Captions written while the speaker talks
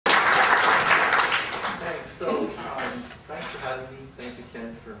having me. Thank you,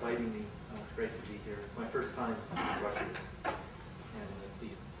 Ken, for inviting me. It's great to be here. It's my first time at Rutgers, and I see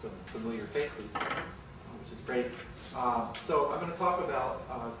some familiar faces, which is great. So I'm going to talk about,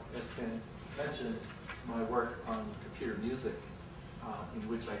 as Ken mentioned, my work on computer music, in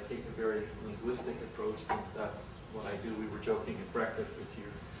which I take a very linguistic approach, since that's what I do. We were joking at breakfast, if you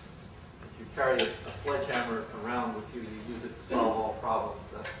carry a sledgehammer around with you, you use it to solve all problems.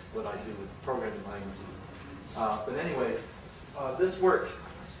 That's what I do with programming languages. But anyway, this work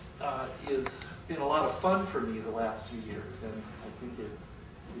has been a lot of fun for me the last few years, and I think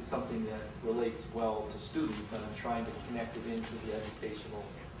it is something that relates well to students, and I'm trying to connect it into the educational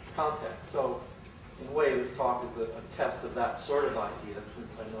context. So, in a way, this talk is a test of that sort of idea,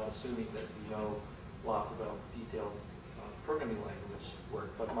 since I'm not assuming that you know lots about detailed programming language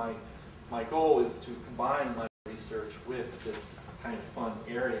work. But my goal is to combine my research with this kind of fun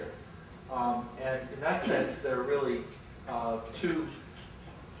area. And in that sense, there are really two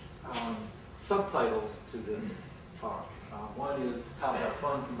subtitles to this talk. One is how to have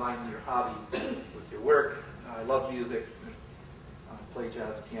fun combining your hobby with your work. I love music. I play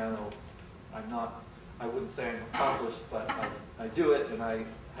jazz piano. I wouldn't say I'm accomplished, but I do it, and I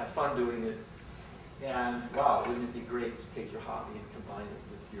have fun doing it. And wow, wouldn't it be great to take your hobby and combine it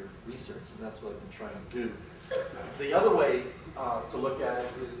with your research? And that's what I've been trying to do. The other way to look at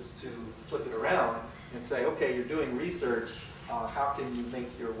it is to flip it around and say, okay, you're doing research, how can you make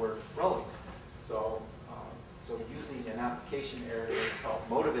your work relevant? So using an application area to help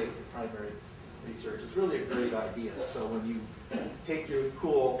motivate your primary research is really a great idea. So when you take your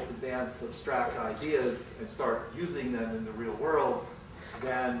cool, advanced, abstract ideas and start using them in the real world,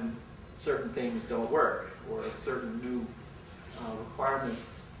 then certain things don't work, or certain new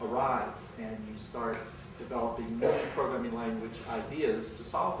requirements arise, and you start developing new programming language ideas to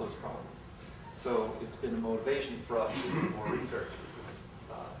solve those problems. So it's been a motivation for us to do more research,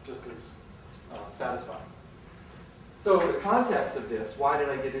 which is just as satisfying. So the context of this, why did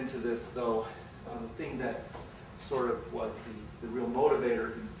I get into this, though? The thing that sort of was the real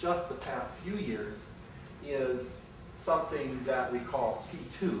motivator in just the past few years is something that we call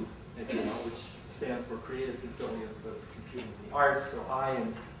C2, if you know, which stands for Creative Consilience of Computing and the Arts. So I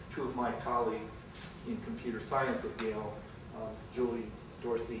and two of my colleagues in computer science at Yale, Julie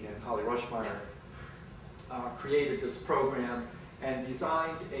Dorsey and Holly Rushmeyer, created this program and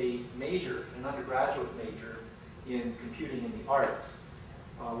designed a major, an undergraduate major in computing and the arts,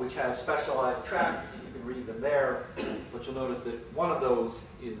 which has specialized tracks. You can read them there, but you'll notice that one of those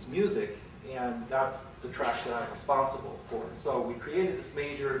is music, and that's the track that I'm responsible for. So we created this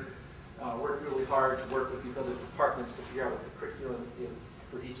major, worked really hard to work with these other departments to figure out what the curriculum is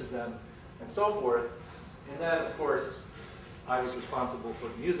for each of them, and so forth. And then, of course, I was responsible for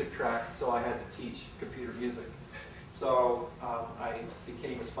the music track, so I had to teach computer music. So I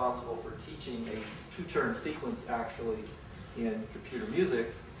became responsible for teaching a two-term sequence, actually, in computer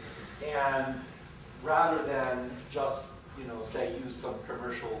music. And rather than just, say, use some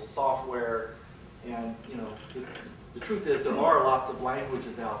commercial software, and, the truth is there are lots of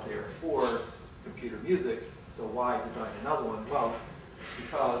languages out there for computer music, so why design another one? Well,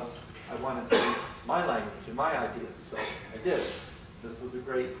 because I wanted to use my language and my ideas, so I did. This was a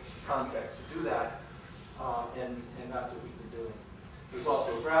great context to do that, and that's what we've been doing. There's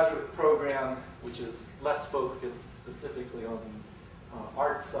also a graduate program, which is less focused specifically on the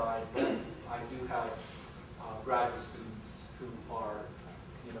art side, but I do have graduate students who are,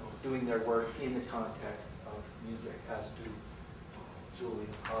 doing their work in the context of music, as do Julie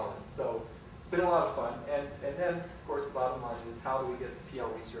and Colin. So it's been a lot of fun. And then, of course, the bottom line is, how do we get the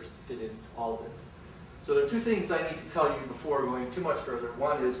PL research to fit into all of this? So there are two things I need to tell you before going too much further.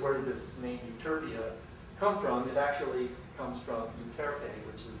 One is, where did this name Euterpea come from? It actually comes from Euterpea,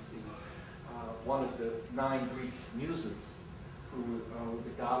 which is one of the 9 Greek muses, who were the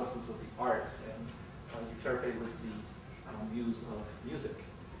goddesses of the arts. And Euterpea was the muse of music.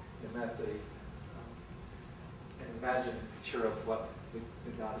 And that's an imagined picture of what the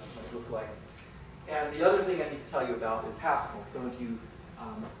goddess might look like. And the other thing I need to tell you about is Haskell. Some of you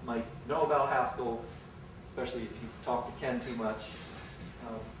might know about Haskell, especially if you talk to Ken too much.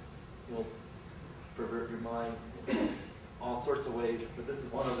 You'll pervert your mind in all sorts of ways, but this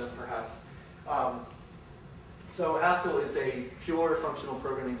is one of them, perhaps. So Haskell is a pure functional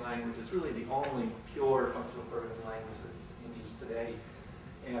programming language. It's really the only pure functional programming language that's in use today.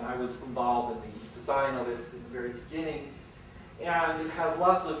 And I was involved in the design of it in the very beginning. And it has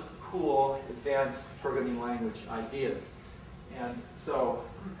lots of cool, advanced programming language ideas. And so,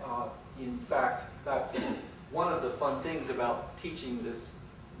 in fact, that's one of the fun things about teaching this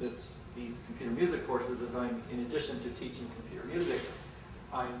these computer music courses is in addition to teaching computer music,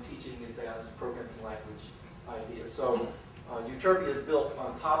 I'm teaching advanced programming language ideas. So Euterpea is built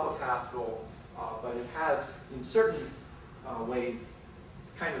on top of Haskell, but it has, in certain ways,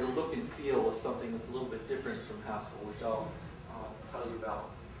 kind of the look and feel of something that's a little bit different from Haskell, which I'll tell you about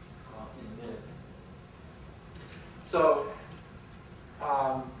in a minute. So,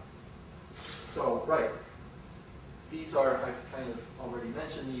 right. These are, I've kind of already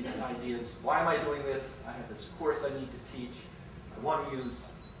mentioned these ideas. Why am I doing this? I have this course I need to teach. I want to use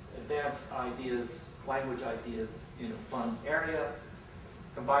advanced ideas, language ideas in a fun area,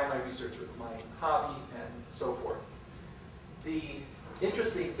 combine my research with my hobby, and so forth. The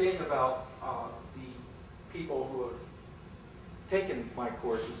interesting thing about the people who have taken my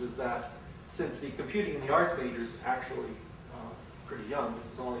courses is that since the computing and the arts major is actually pretty young,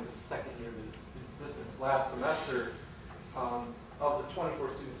 this is only the second year of its existence. Last semester, of the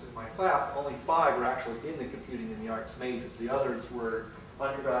 24 students in my class, only 5 were actually in the computing and the arts majors. The others were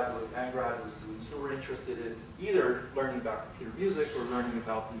undergraduates and graduate students who were interested in either learning about computer music or learning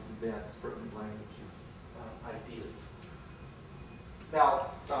about these advanced programming languages ideas.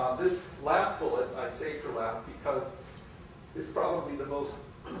 Now, this last bullet I saved for last because it's probably the most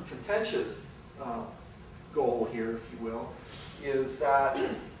contentious goal here, if you will, is that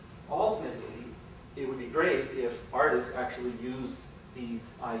ultimately it would be great if artists actually use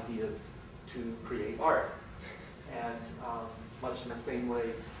these ideas to create art. And much in the same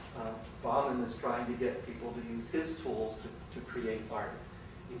way, Bauman is trying to get people to use his tools to create art.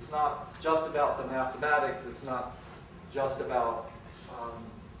 It's not just about the mathematics, it's not just about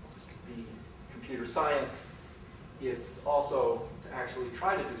the computer science. It's also to actually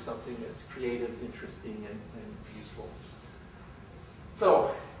try to do something that's creative, interesting, and useful.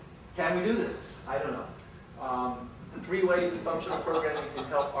 So, can we do this? I don't know. 3 ways that functional programming can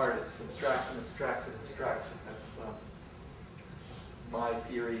help artists. Abstraction, abstraction, abstraction. That's my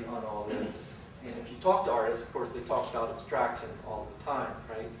theory on all this. And if you talk to artists, of course, they talk about abstraction all the time,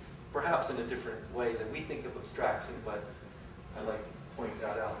 right? Perhaps in a different way than we think of abstraction, but I like to point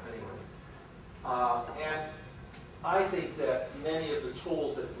that out anyway. And I think that many of the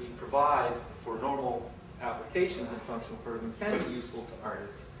tools that we provide for normal applications in functional programming can be useful to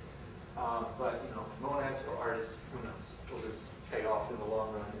artists. But no one asks for artists, who knows? Will this pay off in the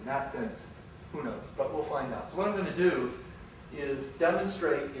long run? In that sense, who knows? But we'll find out. So what I'm going to do is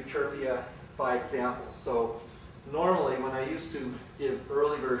demonstrate Euterpea by example. So normally when I used to give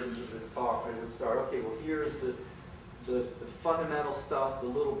early versions of this talk, I would start, okay, well here's the fundamental stuff, the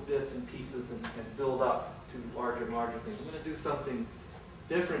little bits and pieces, and build up to larger and larger things. I'm going to do something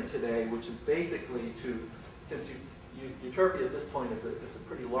different today, which is basically to, since Euterpea at this point is a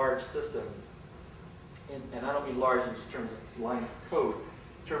pretty large system, and I don't mean large in just terms of line of code,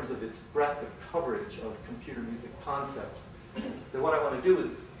 in terms of its breadth of coverage of computer music concepts. Then what I want to do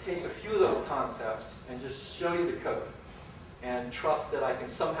is take a few of those concepts and just show you the code, and trust that I can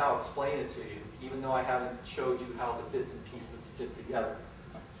somehow explain it to you, even though I haven't showed you how the bits and pieces fit together.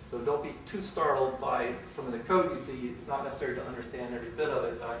 So don't be too startled by some of the code you see. It's not necessary to understand every bit of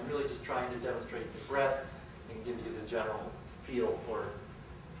it, but I'm really just trying to demonstrate the breadth and give you the general feel for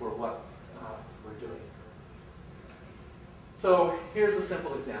what we're doing. So here's a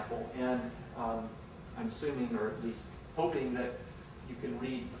simple example, and I'm assuming, or at least hoping, that you can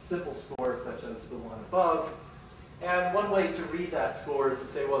read simple scores such as the one above. And one way to read that score is to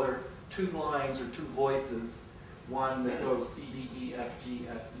say, well, there are 2 lines or 2 voices, one that goes C, D, E, F, G,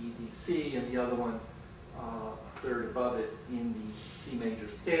 F, E, D, C, and the other one third above it in the C major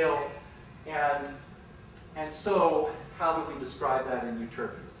scale. And so how do we describe that in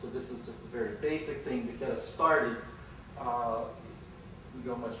Euterpea? So this is just a very basic thing to get us started. We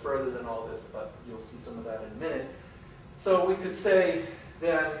go much further than all this, but you'll see some of that in a minute. So we could say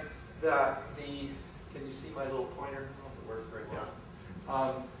then that can you see my little pointer? I don't know if it works very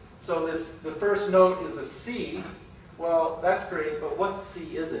well. So the first note is a C. Well, that's great, but what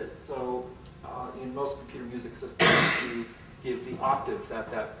C is it? So in most computer music systems, you give the octave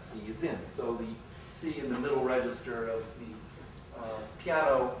that C is in. So the C in the middle register of the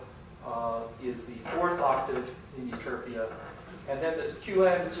piano is the 4th octave in Euterpea. And then this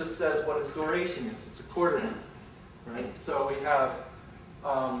QN just says what its duration is. It's a quarter note, right? So we have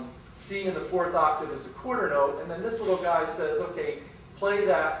C in the 4th octave is a quarter note, and then this little guy says, okay, play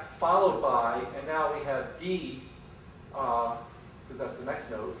that followed by, and now we have D, because that's the next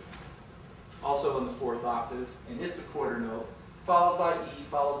note, also in the 4th octave, and it's a quarter note, followed by E,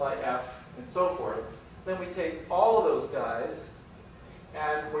 followed by F, and so forth. Then we take all of those guys,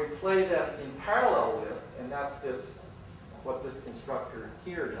 and we play them in parallel with, and that's this what this constructor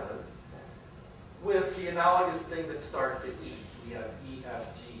here does, with the analogous thing that starts at E. We have E,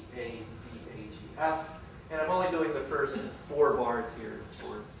 F, G, A, B, A, G, F. And I'm only doing the first 4 bars here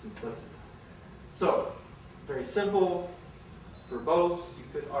for simplicity. So, very simple, verbose, you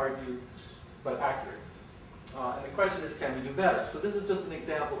could argue, but accurate. And the question is, can we do better? So this is just an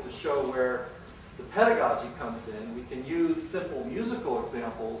example to show where the pedagogy comes in. We can use simple musical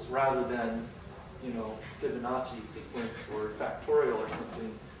examples rather than, you know, Fibonacci sequence or factorial or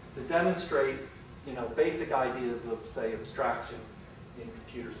something to demonstrate, you know, basic ideas of, say, abstraction in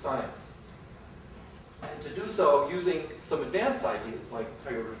computer science. And to do so using some advanced ideas like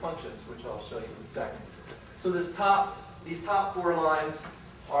higher-order functions, which I'll show you in a second. So these top 4 lines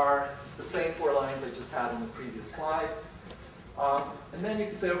are the same 4 lines I just had in the previous slide. And then you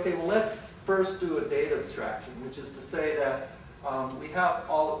can say, okay, well, let's first do a data abstraction, which is to say that we have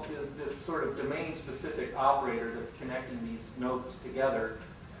all of this sort of domain-specific operator that's connecting these notes together.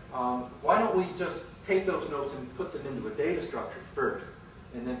 Why don't we just take those notes and put them into a data structure first,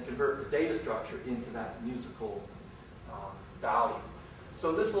 and then convert the data structure into that musical value.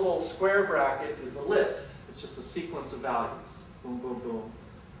 So this little square bracket is a list. It's just a sequence of values. Boom, boom, boom.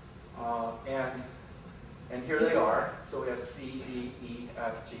 And here they are. So we have C, D, E,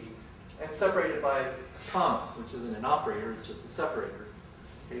 F, G. And separated by a comma, which isn't an operator, it's just a separator.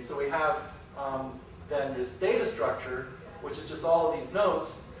 Okay, so we have then this data structure, which is just all of these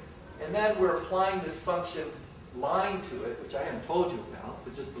notes. And then we're applying this function line to it, which I haven't told you about,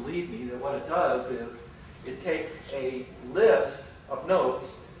 but just believe me that what it does is it takes a list of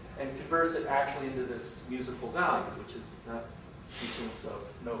notes and converts it actually into this musical value, which is that sequence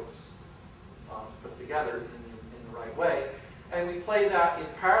of notes put together in the right way. And we play that in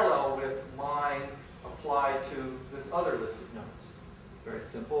parallel with line applied to this other list of notes. Very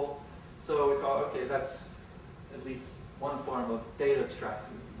simple. So we call, okay, that's at least one form of data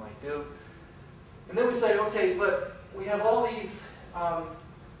abstraction we might do. And then we say, okay, but we have all these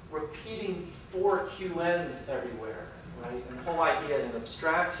repeating 4 QNs everywhere, right? And the whole idea in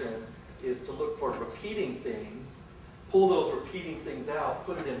abstraction is to look for repeating things, pull those repeating things out,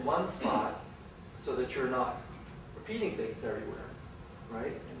 put it in one spot so that you're not repeating things everywhere,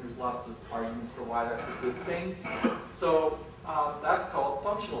 right? And there's lots of arguments for why that's a good thing. So that's called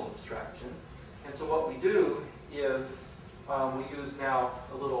functional abstraction. And so what we do is we use now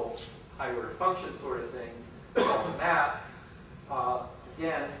a little higher-order function sort of thing called a map.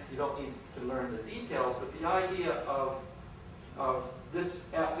 Again, you don't need to learn the details, but the idea of this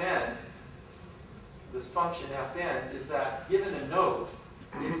Fn, this function Fn, is that given a node,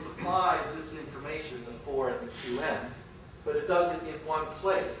 it supplies this information, the 4 and the Qn, but it does it in one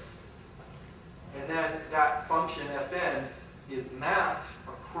place. And then that function Fn is mapped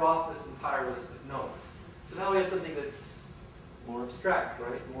across this entire list of nodes. So now we have something that's more abstract,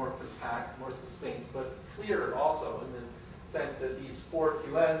 right? More compact, more succinct, but clearer also in the sense that these 4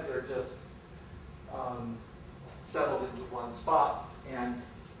 QNs are just settled into one spot, and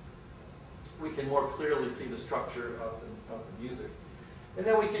we can more clearly see the structure of the music. And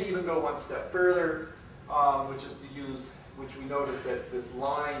then we can even go one step further, which we notice that this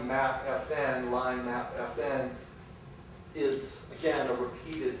line map Fn is, again, a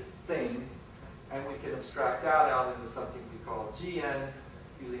repeated thing, and we can abstract that out into something we call Gn,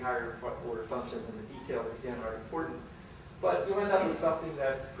 using higher order functions, and the details, again, are important. But you end up with something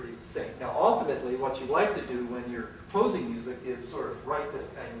that's pretty succinct. Now, ultimately, what you'd like to do when you're composing music is sort of write this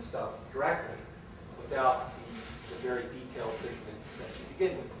kind of stuff directly without the very detailed thing that you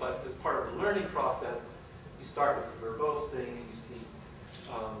begin with. But as part of the learning process, you start with the verbose thing and you see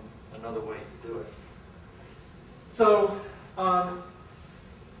another way to do it. So,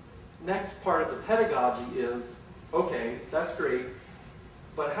 next part of the pedagogy is, okay, that's great,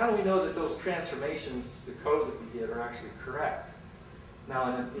 but how do we know that those transformations to the code that we get are actually correct?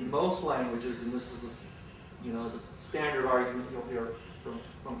 Now, in most languages, and this is the standard argument you'll hear from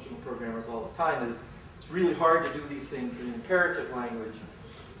functional programmers all the time, is it's really hard to do these things in imperative language.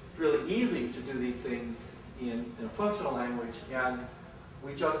 It's really easy to do these things in a functional language, and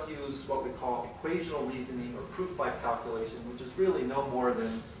we just use what we call equational reasoning or proof by calculation, which is really no more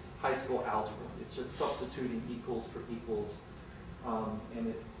than high school algebra. It's just substituting equals for equals, and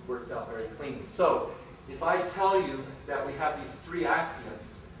it works out very cleanly. So if I tell you that we have these 3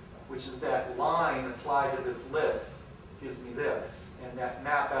 axioms, which is that line applied to this list gives me this, and that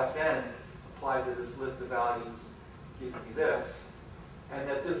map Fn applied to this list of values gives me this, and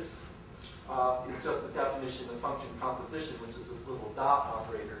that this is just a definition of function composition, which is this little dot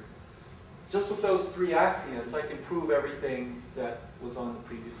operator. Just with those 3 axioms, I can prove everything that was on the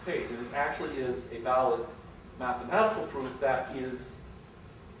previous page. And it actually is a valid mathematical proof that is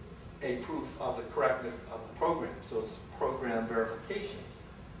a proof of the correctness of the program. So it's program verification,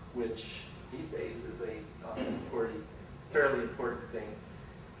 which these days is a fairly important thing.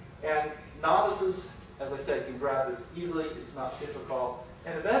 And novices, as I said, can grab this easily. It's not difficult.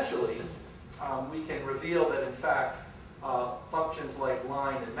 And eventually, we can reveal that, in fact, functions like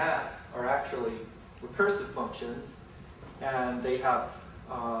line and map are actually recursive functions, and they have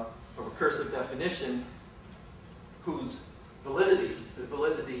a recursive definition whose validity, the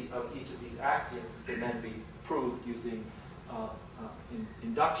validity of each of these axioms, can then be proved using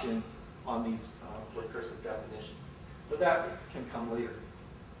induction on these recursive definitions. But that can come later.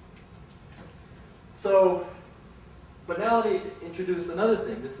 So, but now let me introduce another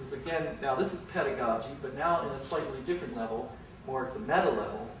thing. This is, again, now this is pedagogy, but now in a slightly different level, more at the meta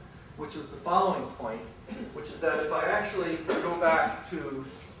level, which is the following point, which is that if I actually go back to,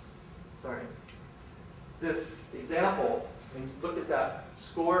 this example, and look at that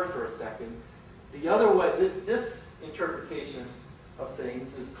score for a second, the other way, this interpretation of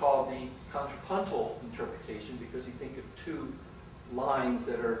things is called the contrapuntal interpretation, because you think of two lines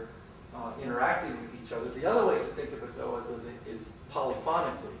that are interacting with each other. The other way to think of it, though, is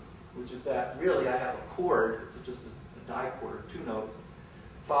polyphonically, which is that really I have a chord, it's just a dichord, two notes,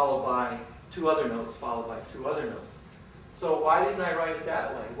 followed by two other notes, followed by two other notes. So why didn't I write it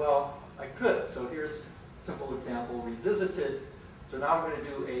that way? Well, I could. So here's a simple example, revisited. So now we're going to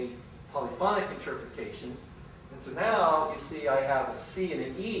do a polyphonic interpretation. And so now you see I have a C and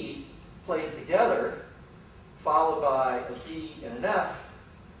an E played together, followed by a D and an F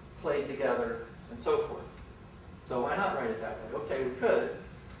played together, and so forth. So why not write it that way? Okay, we could.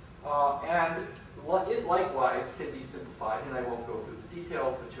 And it likewise can be simplified, and I won't go through the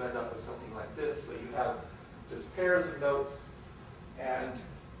details, but you end up with something like this. So you have just pairs of notes, and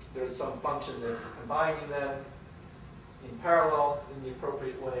there's some function that's combining them in parallel in the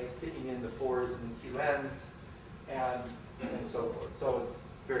appropriate way, sticking in the fours and QNs, and so forth. So it's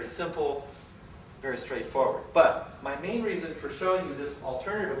very simple, very straightforward. But my main reason for showing you this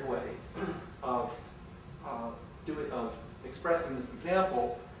alternative way of expressing this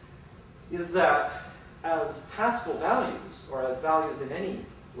example is that as Haskell values, or as values in any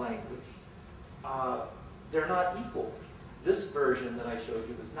language, they're not equal. This version that I showed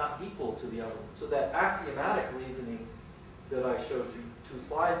you is not equal to the other one. So that axiomatic reasoning that I showed you 2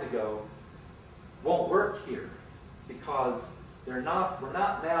 slides ago won't work here, because we're not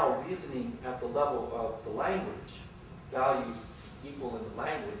now reasoning at the level of the language, values equal in the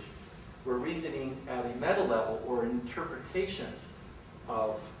language. We're reasoning at a meta level, or an interpretation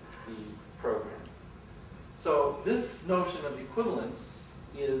of the program. So this notion of equivalence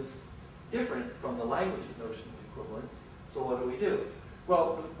is different from the language's notion of equivalence. So what do?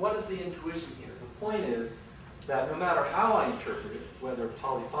 Well, what is the intuition here? The point is that no matter how I interpret it, whether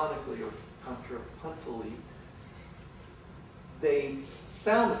polyphonically or contrapuntally, they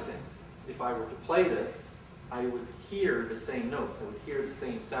sound the same. If I were to play this, I would hear the same notes. I would hear the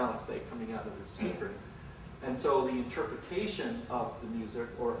same sound, say, coming out of the speaker. And so the interpretation of the music,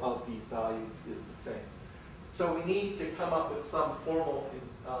 or of these values, is the same. So we need to come up with some formal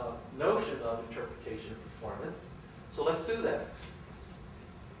notion of interpretation and performance. So let's do that.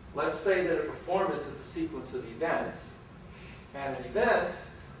 Let's say that a performance is a sequence of events. And an event,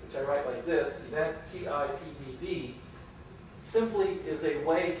 which I write like this, event TIPDD, simply is a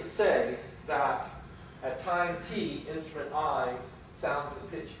way to say that at time t, instrument I sounds the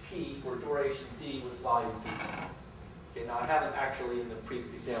pitch P for duration D with volume D. Okay, now I haven't actually in the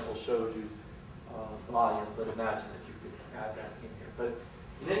previous example showed you volume, but imagine that you could add that in here. But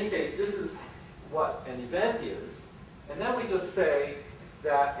in any case, this is what an event is. And then we just say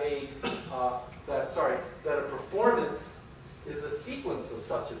that a performance is a sequence of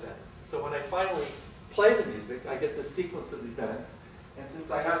such events. So when I finally play the music, I get this sequence of events. And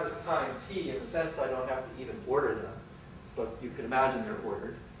since I have this time t, in a sense, I don't have to even order them. But you can imagine they're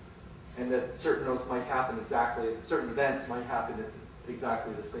ordered. And that certain notes might happen exactly, certain events might happen at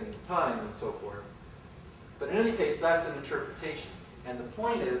exactly the same time, and so forth. But in any case, that's an interpretation. And the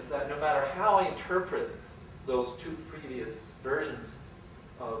point is that no matter how I interpret those 2 previous versions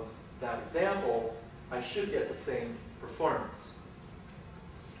of that example, I should get the same performance.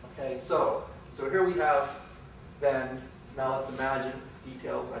 Okay, so here we have then, now let's imagine,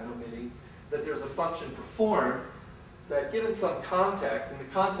 details I'm omitting, that there's a function perform that, given some context, and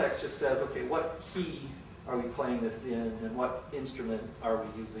the context just says, okay, what key are we playing this in, and what instrument are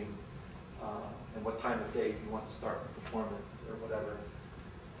we using, and what time of day do you want to start the performance, or whatever.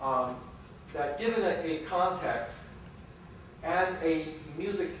 That given a context and a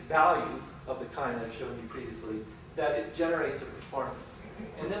music value, of the kind I've shown you previously, that it generates a performance.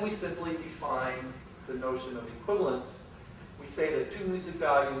 And then we simply define the notion of equivalence. We say that two music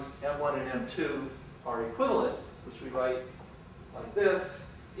values, M1 and M2, are equivalent, which we write like this,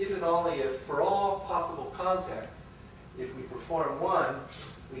 if and only if, for all possible contexts, if we perform one,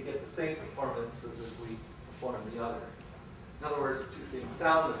 we get the same performance as if we perform the other. In other words, if two things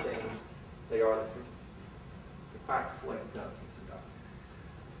sound the same, they are the same. The quacks like duck, it's a duck.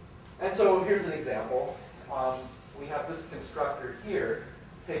 And so here's an example. We have this constructor here,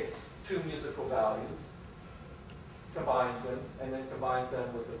 takes two musical values, combines them, and then combines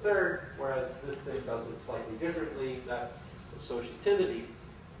them with the third, whereas this thing does it slightly differently. That's associativity,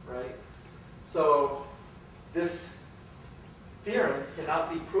 right? So this theorem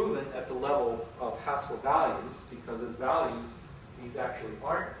cannot be proven at the level of Haskell values, because as values, these actually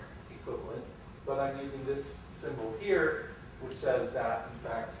aren't equivalent. But I'm using this symbol here, which says that, in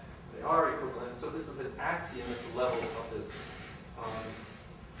fact, they are equivalent. So this is an axiom at the level of this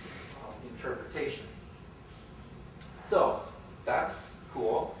interpretation. So that's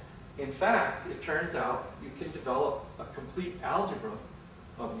cool. In fact, it turns out you can develop a complete algebra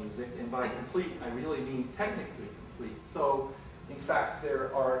of music, and by complete, I really mean technically complete. So, in fact,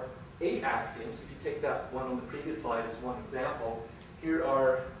 there are 8 axioms. If you take that one on the previous slide as one example, here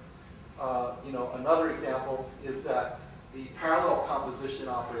are, another example is that the parallel composition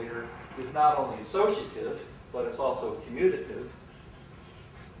operator is not only associative, but it's also commutative.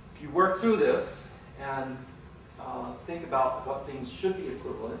 If you work through this and think about what things should be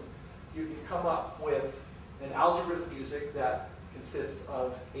equivalent, you can come up with an algebra of music that consists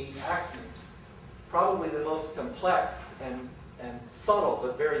of 8 axioms. Probably the most complex and subtle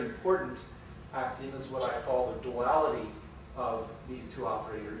but very important axiom is what I call the duality of these two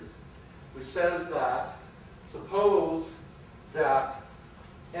operators, which says that suppose that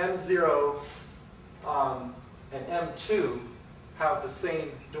M0 and M2 have the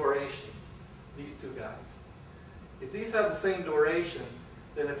same duration, these two guys. If these have the same duration,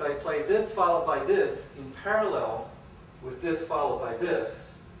 then if I play this followed by this in parallel with this followed by this,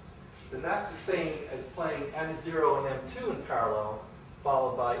 then that's the same as playing M0 and M2 in parallel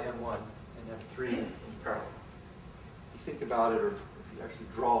followed by M1 and M3 in parallel. If you think about it, or if you actually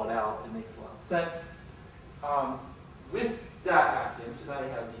draw it out, it makes a lot of sense. With that axiom, so now you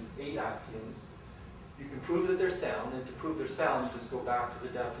have these 8 axioms, you can prove that they're sound, and to prove they're sound, you just go back to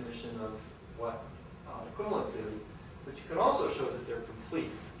the definition of what equivalence is, but you can also show that they're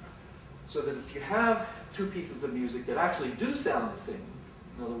complete. So that if you have two pieces of music that actually do sound the same,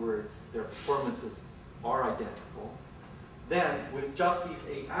 in other words, their performances are identical, then with just these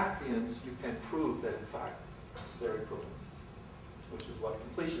 8 axioms, you can prove that, in fact, they're equivalent, which is what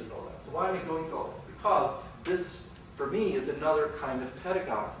completion is all about. So why am I going through all this? Because this, for me, is another kind of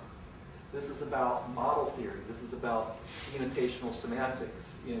pedagogy. This is about model theory. This is about unitational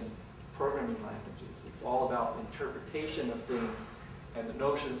semantics in programming languages. It's all about interpretation of things and the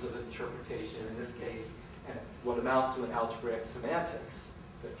notions of interpretation, in this case, and what amounts to an algebraic semantics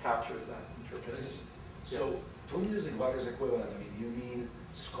that captures that interpretation. So, two music values equivalent, I mean, you mean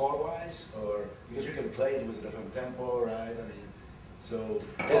score-wise, or because you can play it with a different tempo, right? I mean, so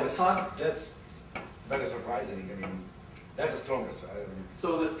that's very surprising. I mean, that's the strongest, right? I mean,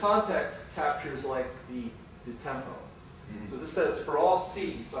 so this context captures like the tempo. So this says for all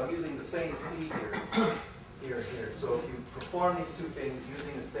C, so I'm using the same C here. So if you perform these two things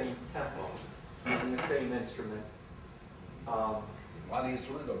using the same tempo, using the same instrument. One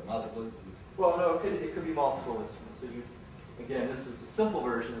instrument or multiple? Well, no, it could be multiple instruments. So you, again, this is the simple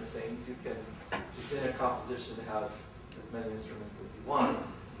version of things. You can, within a composition, have as many instruments as you want.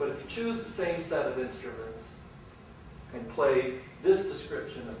 But if you choose the same set of instruments and play this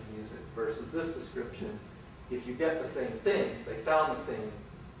description of music versus this description, if you get the same thing, if they sound the same,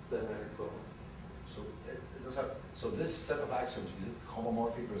 then they're equivalent. So this set of axioms, is it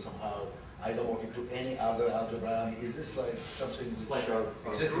homomorphic or somehow isomorphic to any other algebra? I mean, is this like something which like a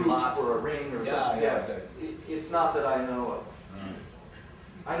exists group or a ring or something? Yeah, exactly. It's not that I know of.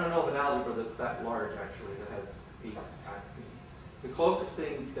 I don't know of an algebra that's that large, actually, that has 8 axioms. The closest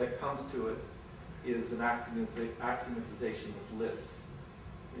thing that comes to it is an axiomatization with lists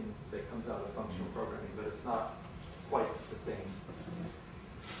that comes out of functional programming, but it's not quite the same.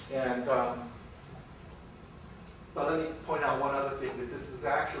 And but let me point out one other thing, that this is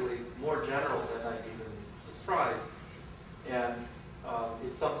actually more general than I even described. And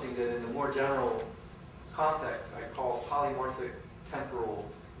it's something that in the more general context I call polymorphic temporal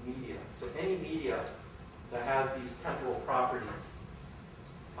media. So any media that has these temporal properties,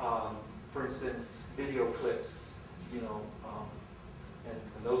 for instance, video clips, and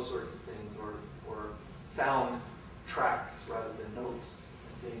those sorts of things, or sound tracks rather than notes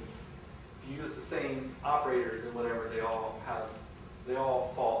and things. If you use the same operators and whatever, they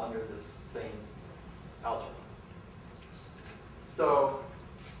all fall under this same algebra. So,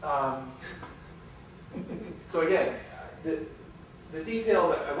 so again, the detail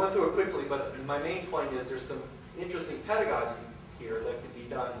that I went through it quickly, but my main point is there's some interesting pedagogy here that can be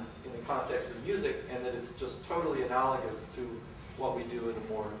done in the context of music, and that it's just totally analogous to what we do in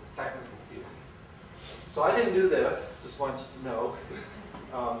a more technical field. So I didn't do this, just want you to know.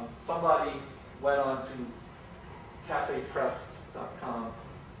 Somebody went on to cafepress.com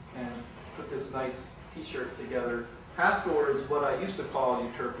and put this nice t-shirt together. Haskell is what I used to call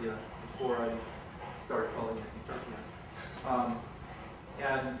Euterpea before I started calling it Euterpea.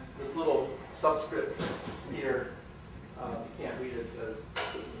 And this little subscript here, you can't read it, says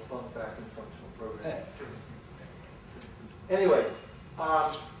fun facts in functional programming. Anyway,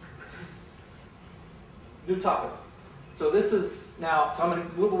 new topic. So this is now, so I'm going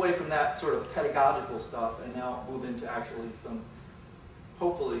to move away from that sort of pedagogical stuff and now move into actually some,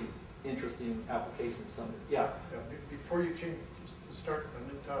 hopefully, interesting applications of some of this. Yeah? Before you start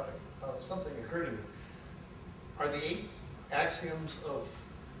a new topic, something occurred to me. Are the 8 axioms of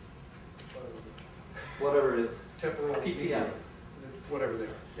whatever it is, temporal PTM, media, whatever they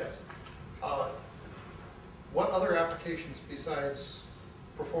are, yes. What other applications besides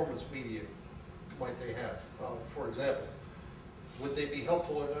performance media might they have? For example, would they be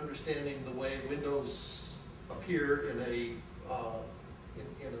helpful in understanding the way windows appear in a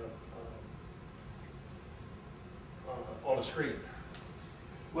on a screen?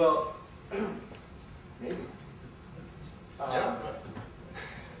 Well, maybe. Yeah,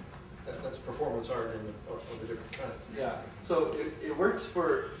 that's performance art of a different kind. Yeah, so it works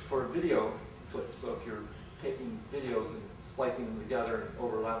for video clips. So if you're taking videos and splicing them together and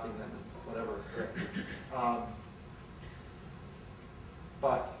overlapping them and whatever.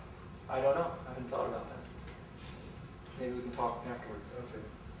 But I don't know. I haven't thought about that. Maybe we can talk afterwards. Okay.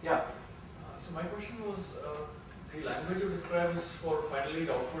 Yeah. So my question was, the language you describe is for finally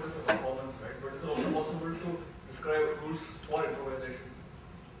the output is a performance, right? But is it also possible to describe rules for improvisation?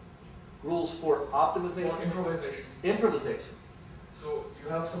 Rules for optimization? For improvisation. Improvisation. So you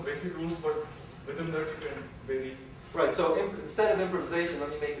have some basic rules, but within that you can vary. Right, so instead of improvisation, let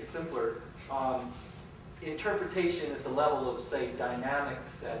me make it simpler. Interpretation at the level of, say,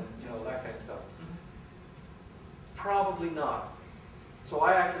 dynamics and that kind of stuff. Probably not. So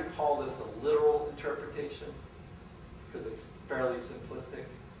I actually call this a literal interpretation because it's fairly simplistic.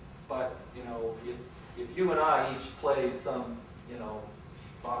 But if you and I each play some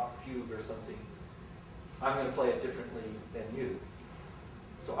Bach fugue or something, I'm going to play it differently than you.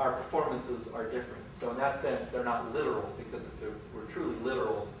 So our performances are different. So in that sense, they're not literal, because if they were truly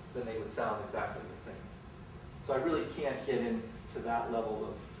literal, then they would sound exactly the same. So I really can't get into that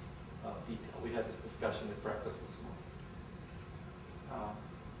level of detail. We had this discussion at breakfast this morning.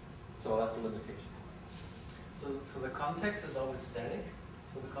 So that's a limitation. So the context is always static?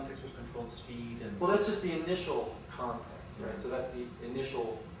 So the context which controls speed and... Well, that's just the initial context, right? So that's the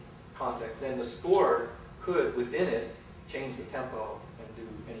initial context. Then the score could, within it, change the tempo and do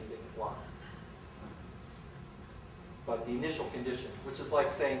anything it wants. But the initial condition, which is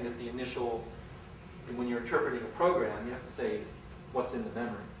like saying that the initial, when you're interpreting a program, you have to say what's in the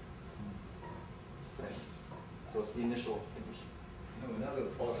memory. So it's the initial condition. Another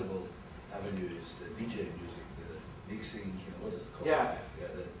possible avenue is the DJ music, the mixing, what is it called? Yeah.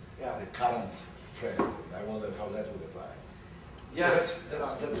 The current trend. I wonder how that would apply. Yeah. That's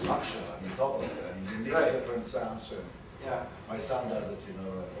functional. I mean, top of it. I mean, you mix different sounds. Yeah. My son does it,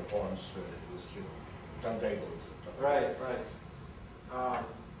 performs with turntables and stuff. Right.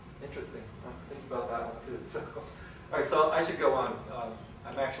 Interesting. I'll think about that one too. So, all right, so I should go on.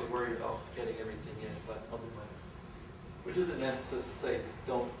 I'm actually worried about getting everything in, but I'll do my best. Which isn't meant to say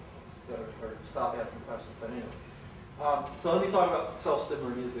don't or stop asking questions, but anyway. So let me talk about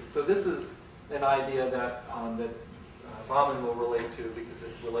self-similar music. So this is an idea that Raman will relate to because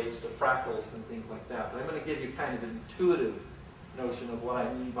it relates to fractals and things like that. But I'm going to give you kind of an intuitive notion of what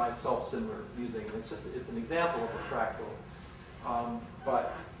I mean by self-similar music. It's an example of a fractal.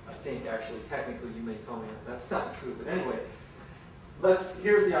 But I think actually technically you may tell me that's not true. But anyway,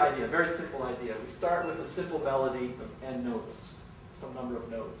 here's the idea, very simple idea. We start with a simple melody and notes, some number of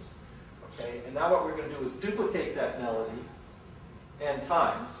notes. Okay, and now what we're going to do is duplicate that melody n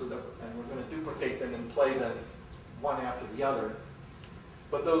times, and we're going to duplicate them and play them one after the other.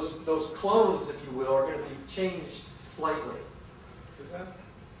 But those clones, if you will, are going to be changed slightly. Is that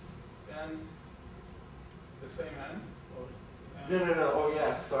n the same n? Or No. Oh,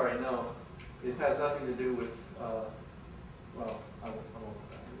 yeah, sorry, no. It has nothing to do with, well, I won't go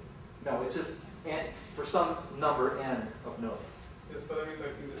back to it. No, it's just for some number n of notes. Yes, but I mean,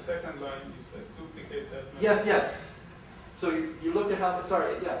 like in the second line, you said duplicate that number. Yes. So you look at how,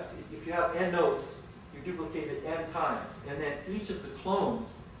 sorry, yes, if you have n notes, you duplicate it n times, and then each of the clones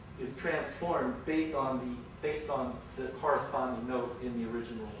is transformed based on the corresponding note in the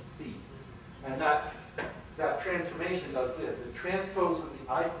original C. And that transformation does this. It transposes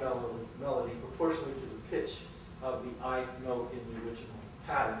the ith melody proportionally to the pitch of the ith note in the original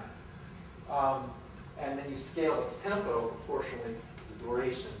pattern. And then you scale its tempo proportionally to the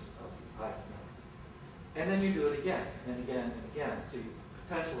duration of the ith note. And then you do it again, and again, and again. So you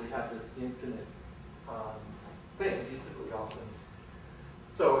potentially have this infinite thing, infinitely often.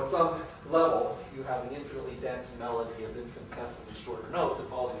 So at some level, you have an infinitely dense melody of infinitesimally shorter notes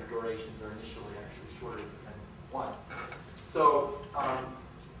if all your durations are initially actually shorter than 1. So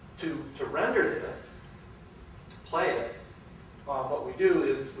to render this, play it, what we do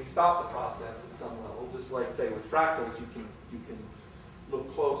is we stop the process at some level, just like say with fractals, you can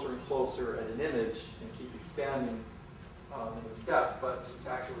look closer and closer at an image and keep expanding in the steps, but to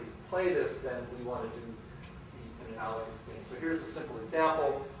actually play this, then we want to do an analogous thing. So here's a simple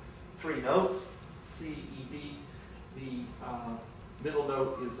example. 3 notes, C, E, D. The middle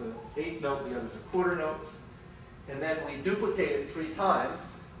note is an 8th note, the others are quarter notes. And then we duplicate it 3 times.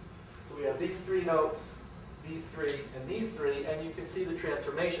 So we have these 3 notes, these 3, and these 3, and you can see the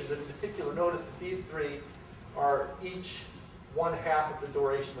transformations. In particular, notice that these 3 are each 1/2 of the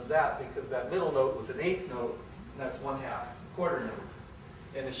duration of that, because that middle note was an 8th note, and that's 1/2 quarter note.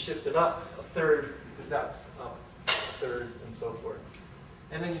 And it's shifted up a third, because that's up a third, and so forth.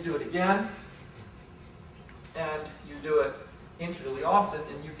 And then you do it again, and you do it infinitely often,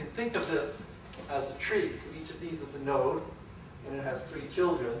 and you can think of this as a tree. So each of these is a node, and it has 3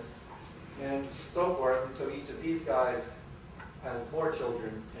 children, and so forth. And so each of these guys has more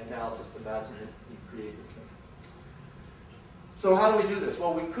children, and now just imagine it, you create this thing. So how do we do this?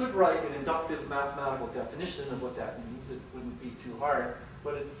 Well, we could write an inductive mathematical definition of what that means. It wouldn't be too hard,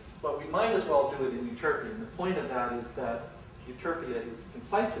 but we might as well do it in Euterpea. And the point of that is that Euterpea is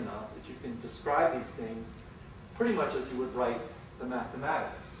concise enough that you can describe these things pretty much as you would write the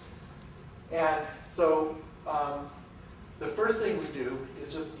mathematics. And so the first thing we do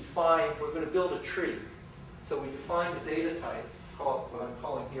is just define, we're going to build a tree. So we define the data type, what I'm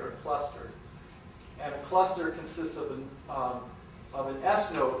calling here a cluster. And a cluster consists of an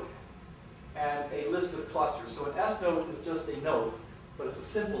S node and a list of clusters. So an S node is just a node, but it's a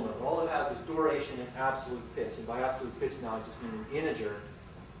simple node. All it has is duration and absolute pitch. And by absolute pitch now, I just mean an integer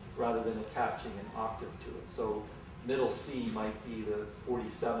rather than attaching an octave to it. So middle C might be the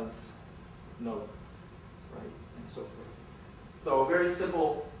 47th note, right, and so forth. So a very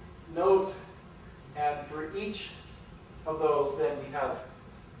simple node, and for each of those, then we have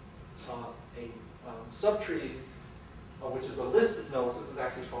subtrees, which is a list of nodes. This is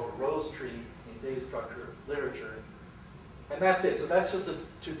actually called a rose tree in data structure literature. And that's it. So that's just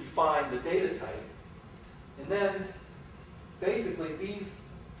to define the data type. And then basically these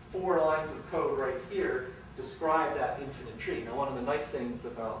 4 lines of code right here describe that infinite tree. Now one of the nice things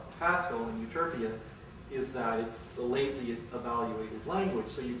about Haskell and Euterpea is that it's a lazy evaluated language,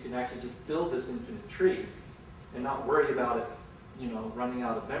 so you can actually just build this infinite tree and not worry about it, running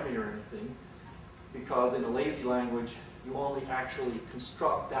out of memory or anything, because in a lazy language, you only actually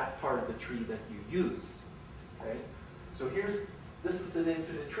construct that part of the tree that you use. Okay? So this is an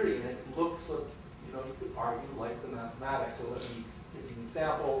infinite tree, and it looks, you could argue like the mathematics. So let me give you an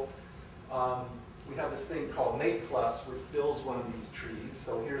example. We have this thing called MakePlus, which builds one of these trees.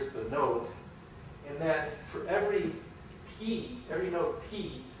 So here's the node. And then for every node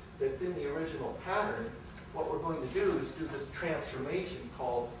P that's in the original pattern, what we're going to do is do this transformation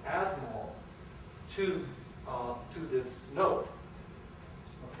called addmul to this node.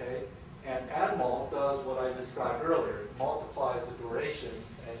 Okay? And addmul does what I described earlier. It multiplies the duration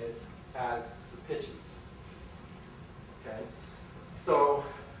and it adds the pitches. Okay? So,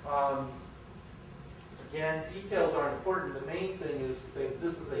 again, details are important. The main thing is to say that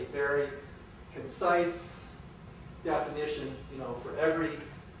this is a very concise definition. For every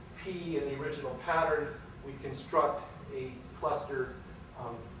P in the original pattern, we construct a cluster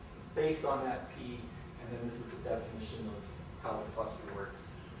based on that P, and then this is a definition of how the cluster works.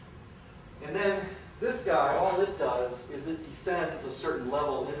 And then this guy, all it does is it descends a certain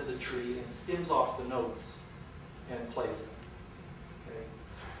level into the tree and skims off the notes and plays it. Okay?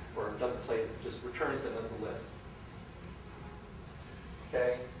 Or it doesn't play it, just returns them as a list.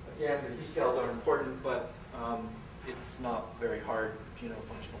 Okay? Again, the details are important, but it's not very hard if you know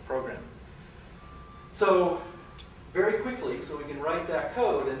functional programming. So very quickly, so we can write that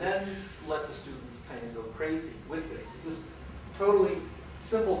code and then let the students kind of go crazy with this. This totally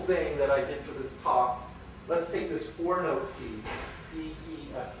simple thing that I did for this talk. Let's take this 4-note C, B, C,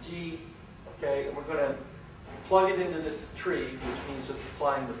 F, G, okay, and we're going to plug it into this tree, which means just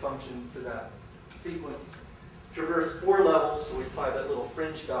applying the function to that sequence. Traverse 4 levels, so we apply that little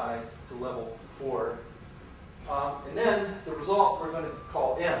fringe guy to level 4. And then the result we're going to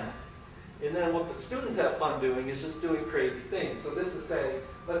call M. And then what the students have fun doing is just doing crazy things. So this is saying,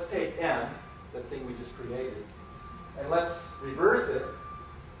 let's take M, the thing we just created, and let's reverse it,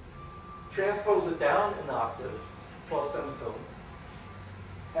 transpose it down an octave, 12 semitones,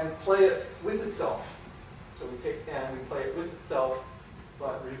 and play it with itself. So we take M, we play it with itself,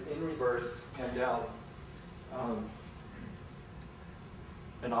 but in reverse and down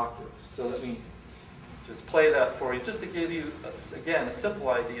an octave. So let me just play that for you, just to give you, again, a simple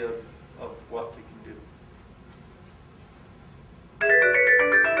idea of what we can do.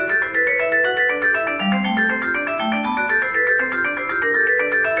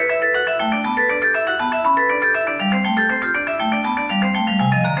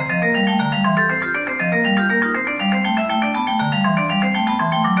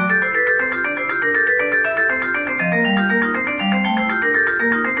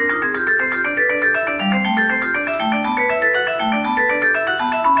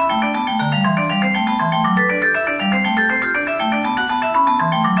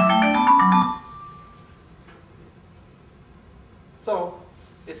 So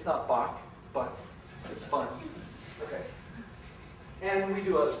it's not Bach, but it's fun. Okay. And we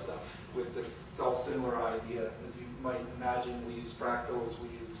do other stuff with this self-similar idea. As you might imagine, we use fractals, we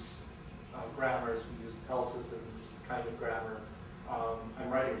use grammars, we use L systems, which is a kind of grammar. I'm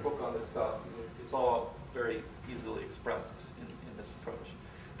writing a book on this stuff. It's all very easily expressed in this approach.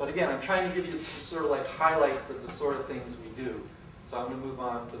 But again, I'm trying to give you some sort of like highlights of the sort of things we do. So I'm going to move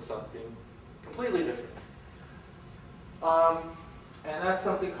on to something completely different. And that's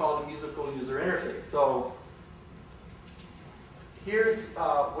something called a musical user interface. So here's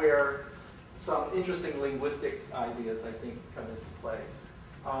where some interesting linguistic ideas, I think, come into play.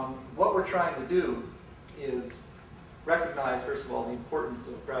 What we're trying to do is recognize, first of all, the importance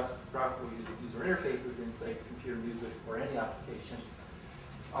of graphical user interfaces in, say, computer music or any application.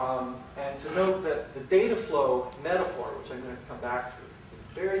 And to note that the data flow metaphor, which I'm going to come back to,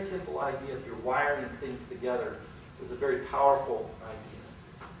 is a very simple idea. If you're wiring things together, is a very powerful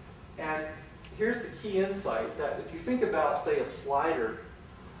idea. And here's the key insight, that if you think about, say, a slider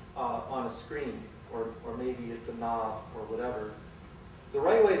on a screen, or maybe it's a knob or whatever, the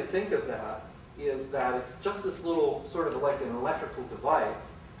right way to think of that is that it's just this little sort of like an electrical device,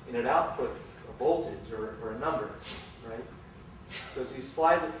 and it outputs a voltage or a number, right? So as you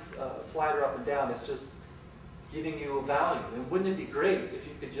slide this slider up and down, it's just giving you a value. And wouldn't it be great if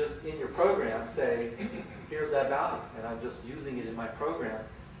you could just, in your program, say, here's that value, and I'm just using it in my program,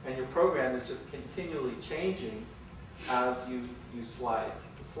 and your program is just continually changing as you slide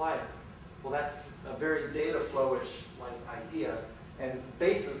the slider. Well, that's a very data flowish like idea, and it's the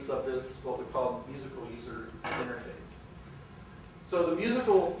basis of this, what we call musical user interface. So the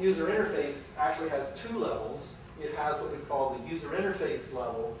musical user interface actually has 2 levels. It has what we call the user interface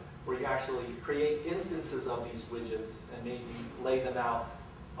level, where you actually create instances of these widgets and maybe lay them out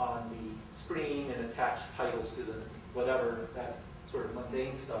on the screen and attach titles to them, whatever, that sort of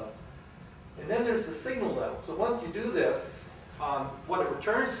mundane stuff. And then there's the signal level. So once you do this, what it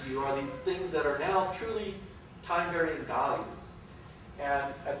returns to you are these things that are now truly time-varying values.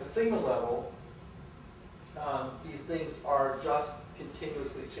 And at the signal level, these things are just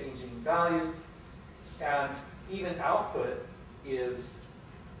continuously changing values, and even output is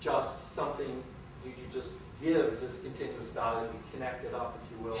just something you just give this continuous value and connect it up,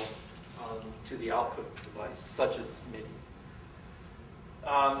 if you will, to the output device, such as MIDI.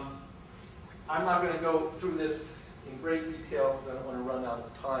 I'm not going to go through this in great detail because I don't want to run out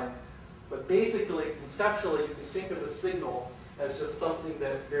of time. But basically, conceptually, you can think of a signal as just something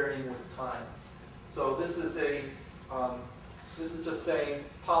that's varying with time. So this is just saying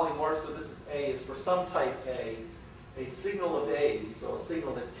polymorph. So this is A is for some type A signal of A, so a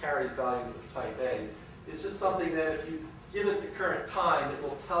signal that carries values of type A. It's just something that if you give it the current time, it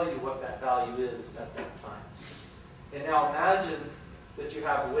will tell you what that value is at that time. And now imagine that you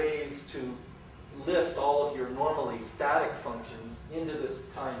have ways to lift all of your normally static functions into this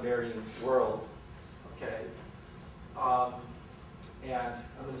time-varying world. Okay. And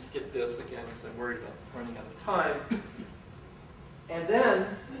I'm going to skip this again because I'm worried about running out of time. And then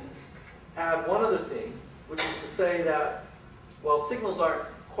add one other thing, which is to say that, well, signals aren't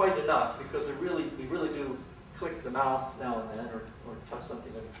quite enough because we really do click the mouse now and then or touch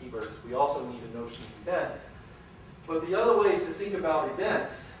something on the keyboard. We also need a notion of event. But the other way to think about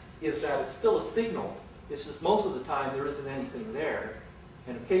events is that it's still a signal. It's just most of the time there isn't anything there.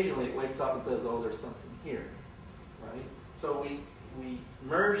 And occasionally it wakes up and says, oh, there's something here, right? So we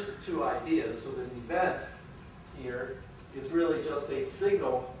merge the two ideas so that an event here is really just a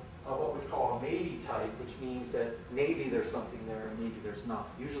signal of what we call a maybe type, which means that maybe there's something there and maybe there's not.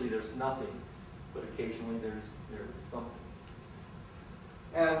 Usually there's nothing, but occasionally there's something.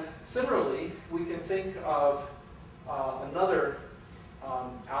 And similarly, we can think of another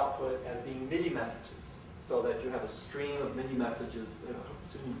output as being MIDI messages, so that you have a stream of MIDI messages.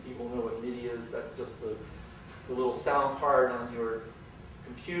 Assuming people know what MIDI is, that's just the little sound card on your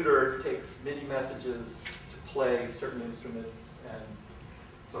computer takes MIDI messages to play certain instruments and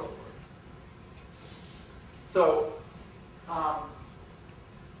so forth. So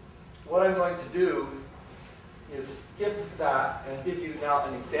what I'm going to do is skip that and give you now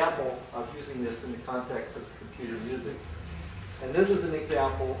an example of using this in the context of computer music. And this is an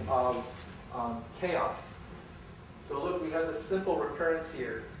example of chaos. So look, we have this simple recurrence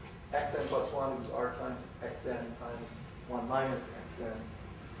here. Xn plus 1 equals R times Xn times 1 minus Xn.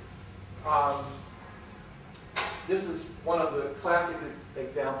 This is one of the classic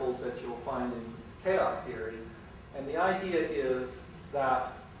examples that you'll find in chaos theory. And the idea is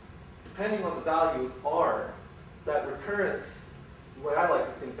that depending on the value of R, that recurrence, the way I like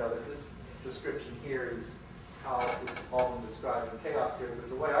to think of it, this description here is how it's often described in chaos theory, but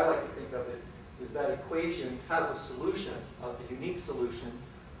the way I like to think of it is that equation has a solution, a unique solution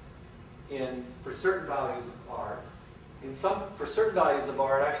for certain values of R. For certain values of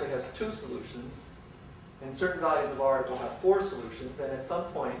R, it actually has 2 solutions. And certain values of R will have 4 solutions, and at some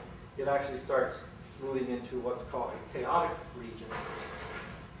point, it actually starts moving into what's called a chaotic region.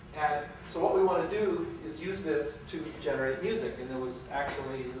 And so what we want to do is use this to generate music. And there was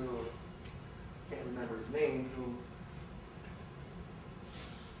actually, I can't remember his name, who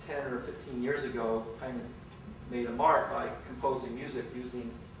 10 or 15 years ago kind of made a mark by composing music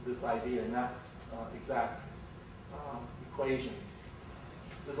using this idea and that exact equation.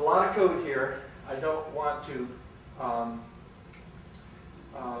 There's a lot of code here. I don't want to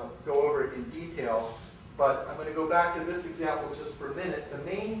go over it in detail, but I'm going to go back to this example just for a minute. The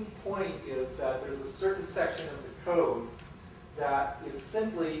main point is that there's a certain section of the code that is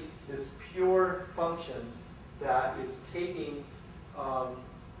simply this pure function that is taking,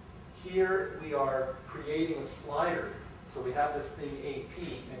 here we are creating a slider. So we have this thing AP,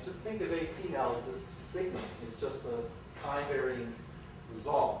 and just think of AP now as this signal. It's just a time-varying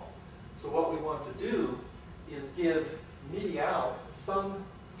result. So what we want to do is give MIDI out some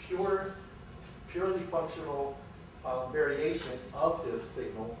purely functional variation of this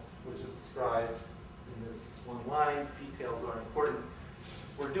signal, which is described in this one line. Details are important.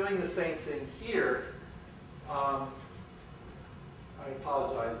 We're doing the same thing here. I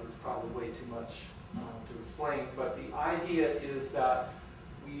apologize, it's probably way too much to explain, but the idea is that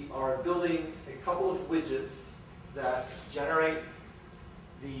we are building a couple of widgets that generate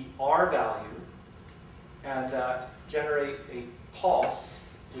the R value and that generate a pulse,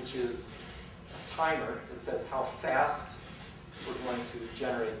 which is a timer that says how fast we're going to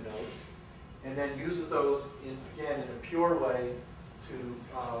generate notes, and then uses those, again, in a pure way to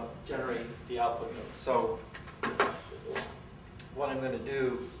generate the output notes. So what I'm going to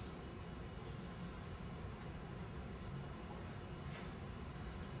do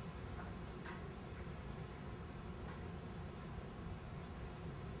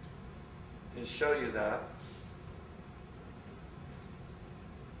is show you that.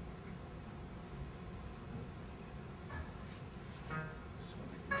 This one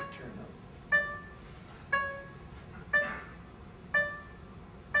I can turn up.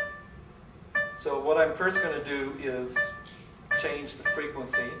 So what I'm first going to do is change the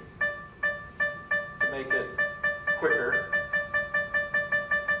frequency to make it quicker.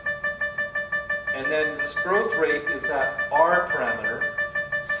 And then this growth rate is that R parameter.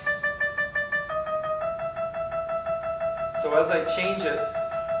 So as I change it,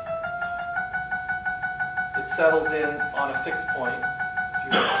 it settles in on a fixed point.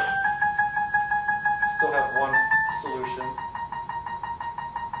 If you still have one solution.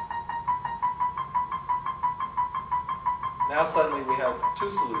 Now suddenly we have 2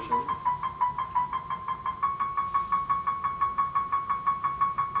 solutions.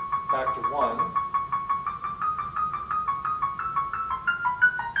 Back to 1.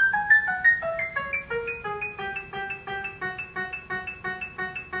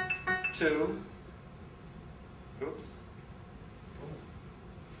 Two, Oops.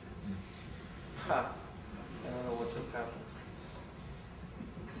 Ha. I don't know what just happened.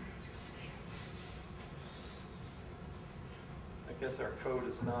 I guess our code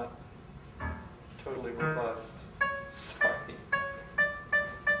is not totally robust. Sorry.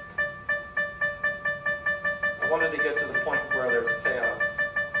 I wanted to get to the point where there's chaos.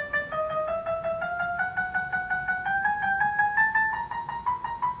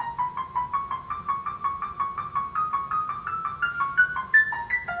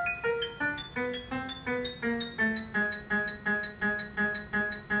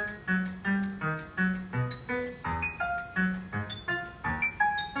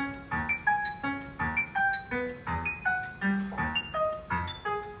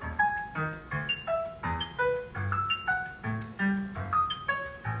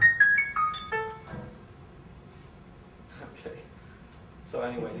 Okay. So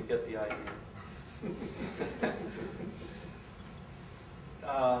anyway, you get the idea.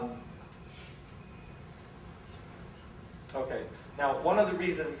 Okay. Now, one of the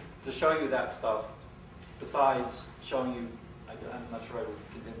reasons to show you that stuff, besides showing you, I'm not sure I was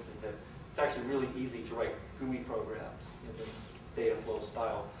convincing that it's actually really easy to write GUI programs in this data flow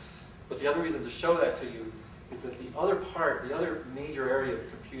style. But the other reason to show that to you is that the other major area of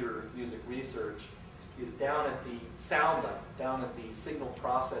computer music research is down at the sound level, down at the signal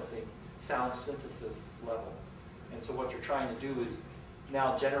processing, sound synthesis level. And so what you're trying to do is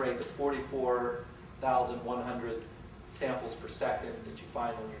now generate the 44,100 samples per second that you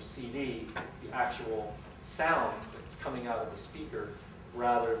find on your CD, the actual sound that's coming out of the speaker,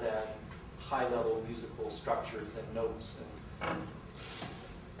 rather than high-level musical structures and notes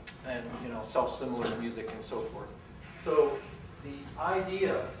and self-similar music and so forth. So the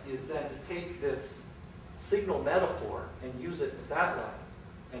idea is then to take this signal metaphor and use it at that level,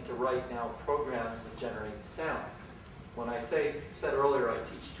 and to write now programs that generate sound. When I said earlier I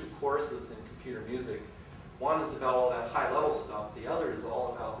teach 2 courses in computer music, one is about all that high-level stuff, the other is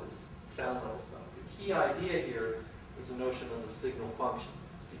all about this sound-level stuff. The key idea here is the notion of the signal function.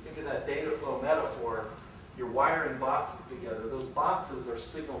 If you think of that data flow metaphor, you're wiring boxes together. Those boxes are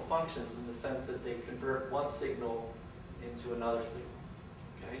signal functions in the sense that they convert one signal into another signal.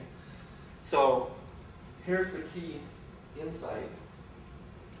 Okay? So here's the key insight.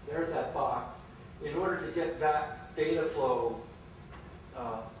 There's that box. In order to get that data flow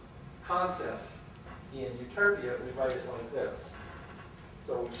concept in Euterpea, we write it like this.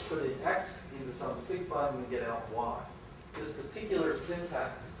 So we put in X into some sig fun and we get out Y. This particular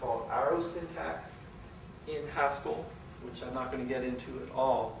syntax is called arrow syntax in Haskell, which I'm not going to get into at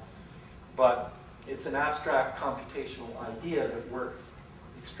all. But it's an abstract computational idea that works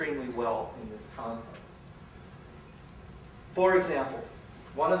extremely well in this context. For example,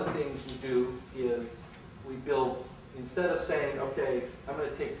 one of the things we do is we build, instead of saying, okay, I'm going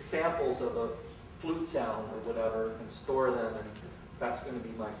to take samples of a flute sound or whatever and store them, and that's going to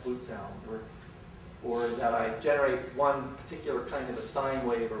be my flute sound, or that I generate one particular kind of a sine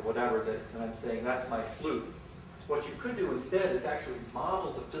wave or whatever that I'm saying that's my flute. What you could do instead is actually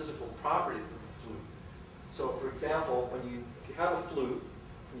model the physical properties of the flute. So for example, if you have a flute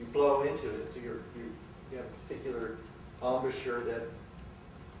and you blow into it, so you have a particular embouchure that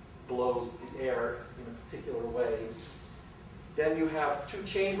blows the air in a particular way, then you have 2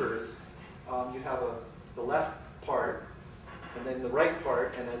 chambers. You have the left part and then the right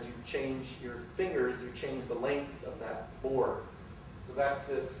part, and as you change your fingers, you change the length of that bore. So that's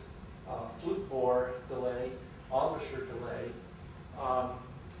this flute bore delay, embouchure delay,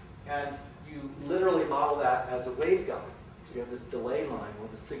 and you literally model that as a waveguide. So you have this delay line where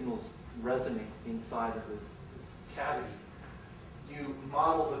the signals resonate inside of this cavity. You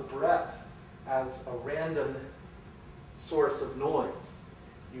model the breath as a random source of noise.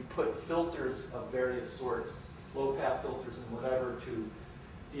 You put filters of various sorts, low-pass filters and whatever, to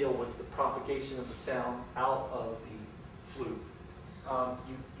deal with the propagation of the sound out of the flute.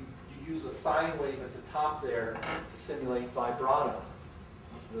 You use a sine wave at the top there to simulate vibrato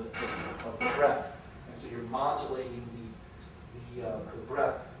of the breath. And so you're modulating the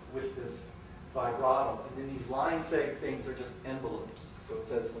breath with this vibrato. And then these line seg things are just envelopes. So it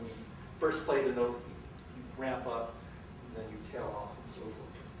says when you first play the note, you ramp up, and then you tail off, and so forth.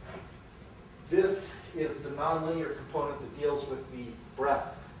 This is the nonlinear component that deals with the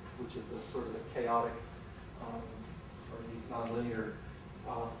breath, which is a sort of a chaotic, or at least nonlinear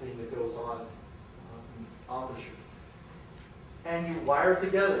thing that goes on in embouchure. And you wire it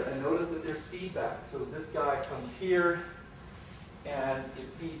together, and notice that there's feedback. So this guy comes here, and it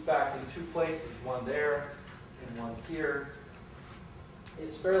feeds back in 2 places, one there and one here.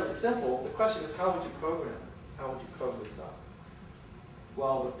 It's fairly simple. The question is, how would you program this? How would you code this up?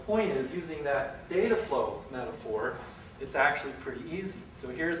 Well, the point is, using that data flow metaphor, it's actually pretty easy. So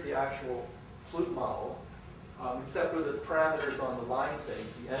here's the actual flute model, except for the parameters on the line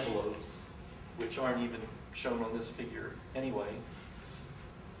settings, the envelopes, which aren't even shown on this figure anyway.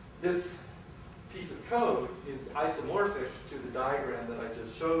 This piece of code is isomorphic to the diagram that I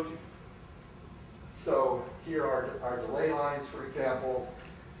just showed you. So here are our delay lines, for example.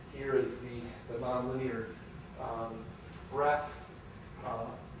 Here is the nonlinear breath.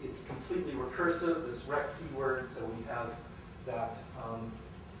 It's completely recursive, this rec keyword, so we have that,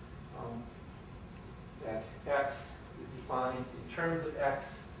 that x is defined in terms of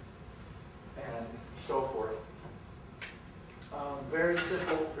x, and so forth. Very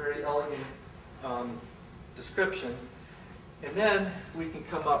simple, very elegant description. And then we can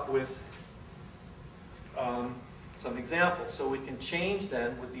come up with some examples. So we can change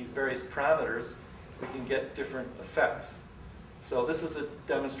then with these various parameters, we can get different effects. So this is a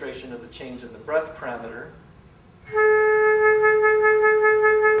demonstration of the change in the breath parameter.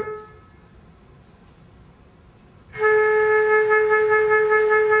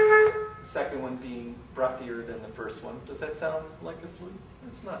 The second one being breathier than the first one. Does that sound like a flute?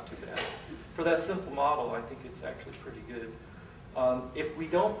 It's not too bad. For that simple model, I think it's actually pretty good. If we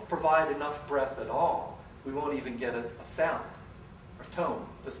don't provide enough breath at all, we won't even get a sound, a tone.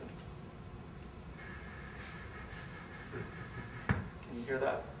 Listen. Can you hear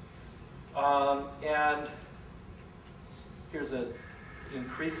that? And here's an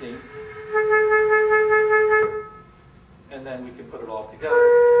increasing, and then we can put it all together.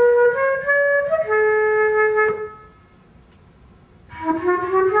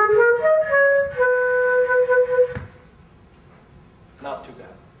 Not too bad.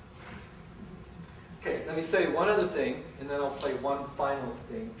 Okay, let me say one other thing, and then I'll play one final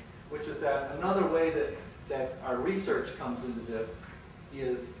thing, which is that another way that our research comes into this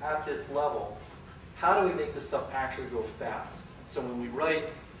is at this level, how do we make this stuff actually go fast? So when we write,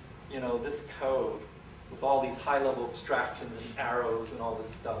 this code with all these high-level abstractions and arrows and all this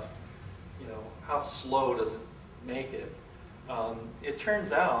stuff, how slow does it make it? It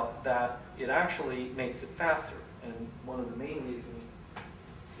turns out that it actually makes it faster. And one of the main reasons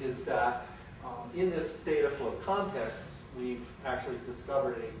is that in this data flow context, we've actually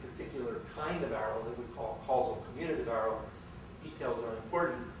discovered a particular kind of arrow that we call causal commutative arrow. Details are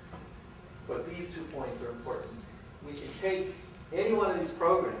important, but these 2 points are important. We can take any one of these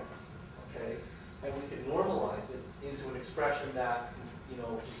programs, okay, and we can normalize it into an expression that is,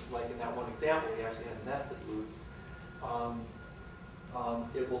 like in that one example, we actually have nested loops.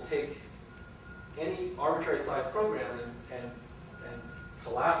 It will take any arbitrary size program and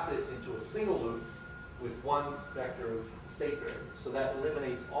collapse it into a single loop with one vector of state variables. So that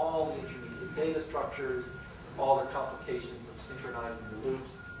eliminates all the intermediate data structures, all the complications of synchronizing the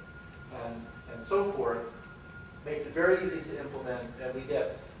loops, and so forth. Makes it very easy to implement, and we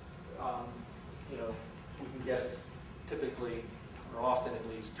get, we can get typically, or often at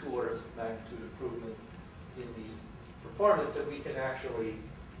least, 2 orders of magnitude improvement in the performance, and we can actually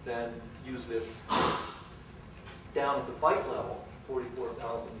then use this down at the byte level,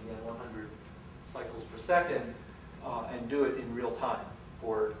 44,100 cycles per second, and do it in real time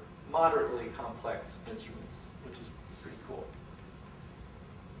for moderately complex instruments, which is pretty cool.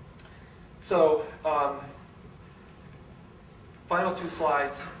 So, final 2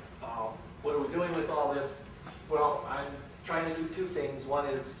 slides. What are we doing with all this? Well, I'm trying to do 2 things. One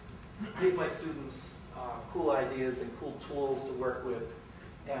is give my students cool ideas and cool tools to work with,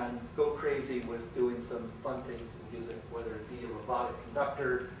 and go crazy with doing some fun things in music, whether it be a robotic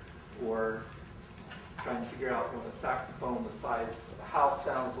conductor or trying to figure out what a saxophone the size of a house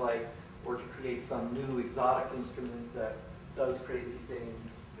sounds like, or to create some new exotic instrument that does crazy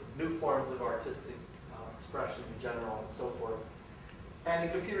things, new forms of artistic expression in general, and so forth. And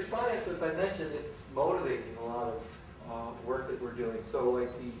in computer science, as I mentioned, it's motivating a lot of work that we're doing. So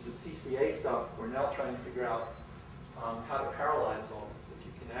like the CCA stuff, we're now trying to figure out how to parallelize all this. If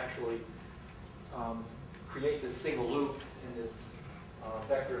you can actually create this single loop in this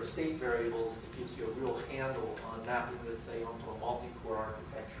vector of state variables, it gives you a real handle on mapping this, say, onto a multi-core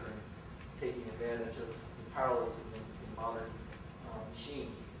architecture and taking advantage of the parallelism in modern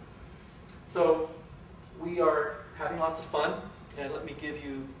machines. So we are having lots of fun, and let me give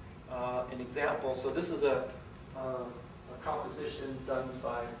you an example. So this is a composition done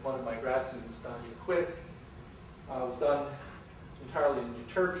by one of my grad students, Danya Quick. It was done entirely in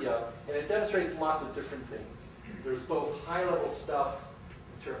Euterpea, and it demonstrates lots of different things. There's both high-level stuff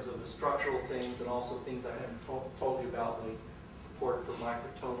in terms of the structural things, and also things I haven't told you about, like support for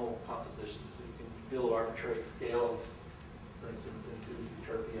microtonal composition, so you can build arbitrary scales, for instance, into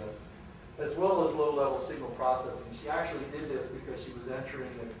Euterpea, as well as low-level signal processing. She actually did this because she was entering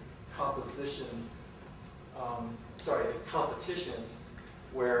a competition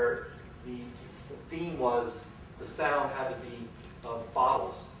where the theme was the sound had to be of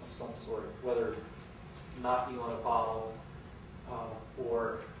bottles of some sort, whether knocking on a bottle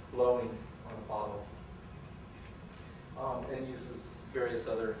or blowing on a bottle, and uses various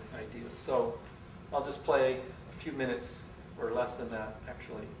other ideas. So I'll just play a few minutes, or less than that,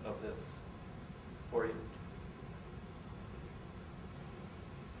 actually, of this for you.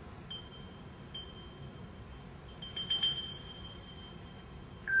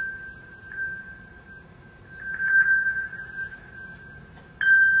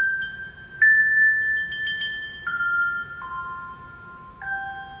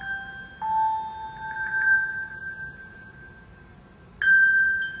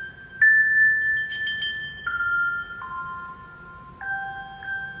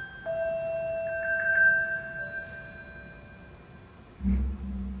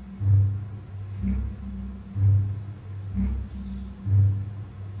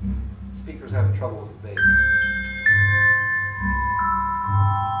 Speakers having trouble with the bass.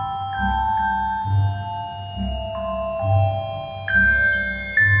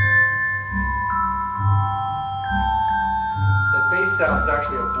 The bass sound is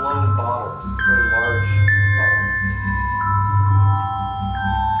actually a blown bottle, just a very large bottle.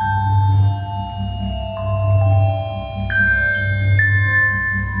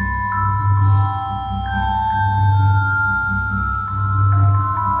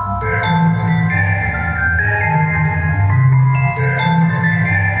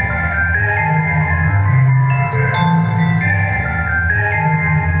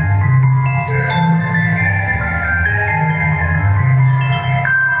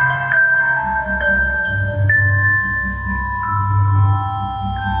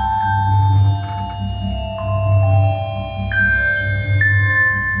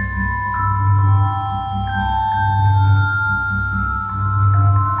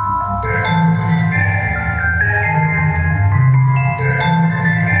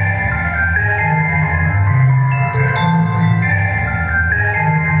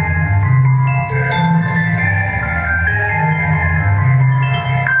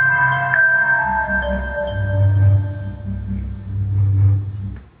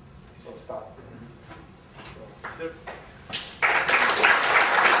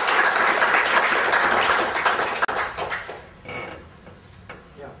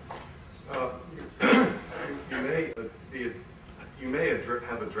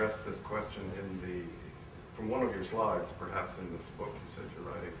 Have addressed this question from one of your slides, perhaps in this book you said you're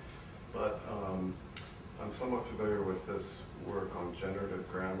writing, but I'm somewhat familiar with this work on generative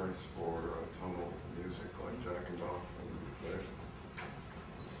grammars for tonal music, like Jack and Doff and Lick.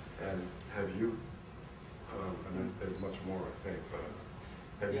 And have you, and there's much more I think,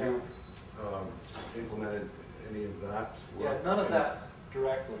 but have you implemented any of that work? Yeah, none of that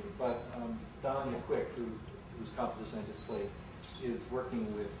directly, but Danya Quick, whose composition I just played, is working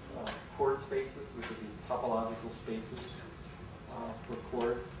with chord spaces, which are these topological spaces for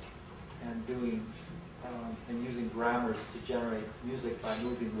chords, and doing and using grammars to generate music by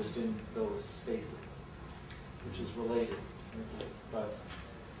moving within those spaces, which is related. But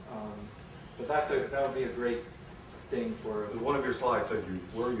that would be a great thing for. One of your slides said you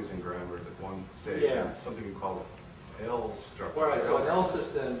were using grammars at one stage. Yeah. And something you call L structure. All right. So an L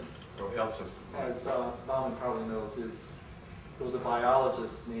system, L system. as Bauman probably knows, there was a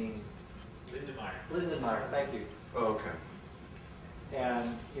biologist named Lindenmeyer. Thank you. Oh, okay.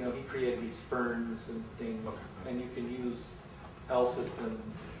 And he created these ferns and things, and you can use L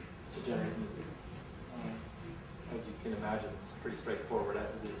systems to generate music. As you can imagine, it's pretty straightforward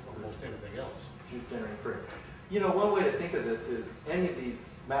as it is for Almost anything else. generating ferns. One way to think of this is any of these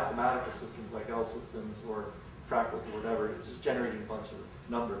mathematical systems like L systems or fractals or whatever, it's just generating a bunch of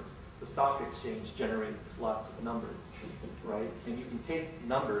numbers. The stock exchange generates lots of numbers, right? And you can take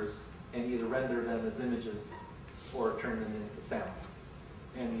numbers and either render them as images or turn them into sound.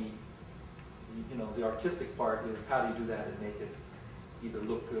 And the artistic part is how do you do that and make it either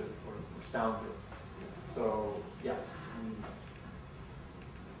look good or sound good. So yes,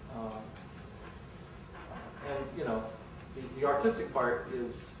 the artistic part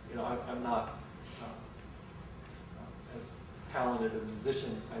is I'm not as talented a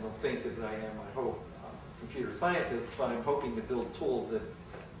musician, I don't think, as I am, I hope, computer scientist, but I'm hoping to build tools that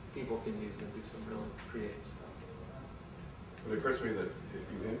people can use and do some really creative stuff. It occurs to me that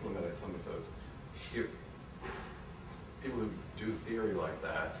if you implemented some of those, people who do theory like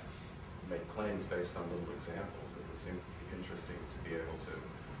that make claims claims based on little examples. It would seem interesting to be able to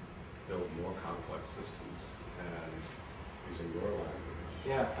build more complex systems and using your language.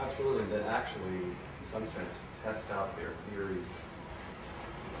 Yeah, absolutely. And then actually, in some sense, test out their theories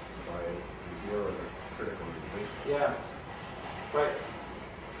by review of a critical musician. Yeah. Right.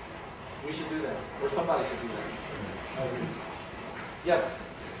 We should do that, or somebody should do that. Yes.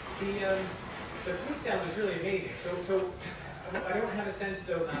 The flute sound was really amazing. So I don't have a sense,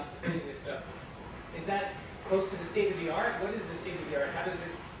 though, not studying this stuff. Is that close to the state of the art? What is the state of the art?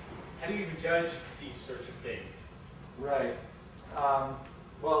 How do you even judge these sorts of things? Right.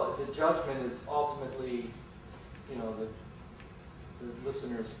 Well, the judgment is ultimately, the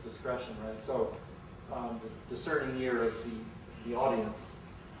listener's discretion, right? So, the discerning ear of the audience.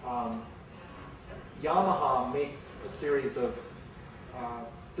 Yamaha makes a series of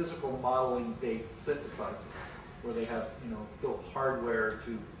physical modeling-based synthesizers, where they have, built hardware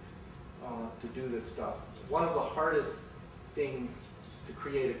to do this stuff. One of the hardest things to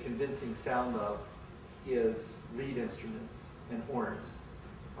create a convincing sound of is reed instruments and horns.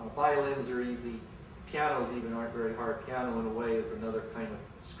 Violins are easy. Pianos even aren't very hard. Piano, in a way, is another kind of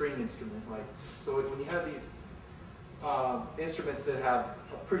string instrument, right? So when you have these instruments that have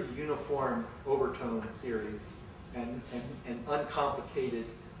a pretty uniform overtone series and uncomplicated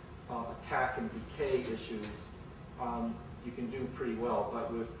attack and decay issues, you can do pretty well.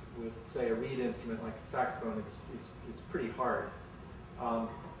 But with say a reed instrument like a saxophone, it's pretty hard.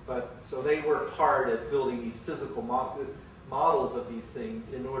 So they work hard at building these physical models of these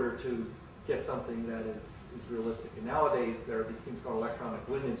things in order to get something that is realistic. And nowadays there are these things called electronic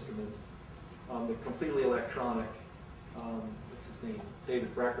wind instruments. They're completely electronic. What's his name?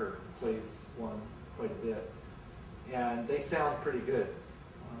 David Brecker plays one quite a bit. And they sound pretty good.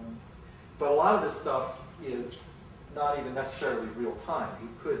 But a lot of this stuff is not even necessarily real time. You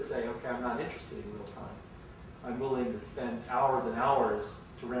could say, okay, I'm not interested in real time. I'm willing to spend hours and hours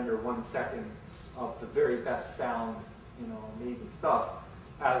to render 1 second of the very best sound, amazing stuff,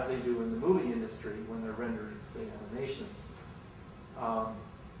 as they do in the movie industry when they're rendering, say, animations.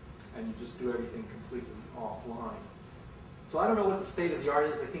 And you just do everything completely offline. So I don't know what the state of the art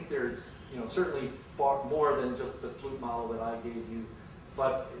is. I think there's, certainly far more than just the flute model that I gave you,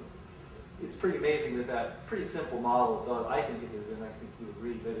 but it's pretty amazing that pretty simple model does, I think it is, and I think you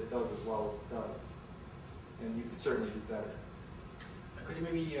agree that it does as well as it does. And you could certainly do better. Could you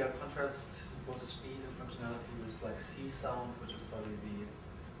maybe contrast both speed and functionality with like C sound, which is probably the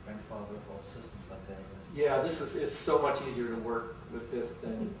grandfather of all systems like that? Right? Yeah, it's so much easier to work with this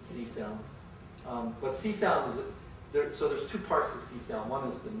than C sound. But C sound is, so there's two parts to C sound. One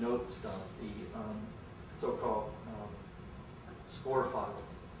is the note stuff, the so-called score files.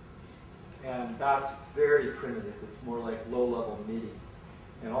 And that's very primitive. It's more like low-level MIDI.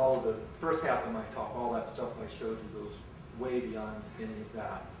 And all of the first half of my talk, all that stuff I showed you goes way beyond any of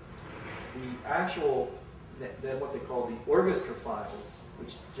that. The actual, then what they call the orchestra files,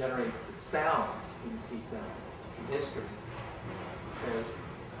 which generate the sound in C sound, the instruments, okay,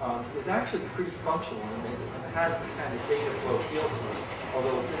 is actually pretty functional, and it has this kind of data flow feel to it,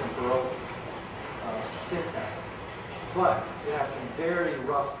 although it's in a Baroque syntax. But it has some very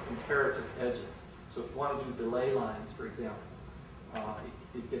rough imperative edges. So if you want to do delay lines, for example,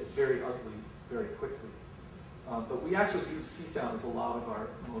 it gets very ugly very quickly. But we actually use C sound as a lot of our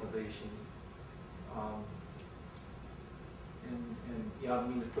motivation. And yeah, I don't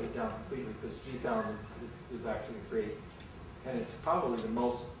mean to put it down completely, because C sound is actually great. And it's probably the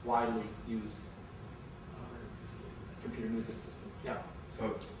most widely used computer music system. Yeah.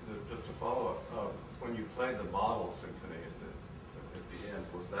 So just to follow up, when you played the model symphony at the end,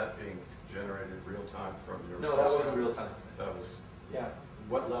 was that being generated real time from your No, that wasn't real time. That was. Yeah.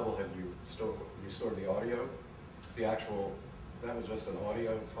 What level had you stored? You stored the audio, the actual. That was just an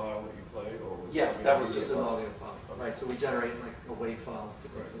audio file that you played, or was yes, it that was just an audio file. Right. So we generate like a WAV file.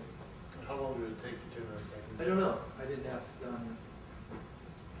 Right. How long did it take to generate that? I don't know. I didn't ask.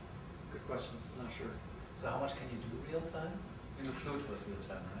 Good question. I'm not sure. So how much can you do real time? In the flute was real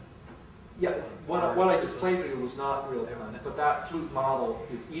time, right? Yeah, what I just played for you was not real time, but that flute model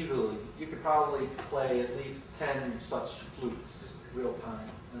is easily, you could probably play at least 10 such flutes real time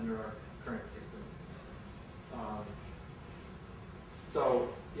under our current system. So,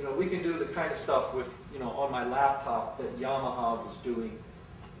 we can do the kind of stuff with, on my laptop that Yamaha was doing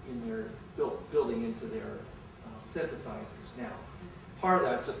in their, building into their synthesizers now. Part of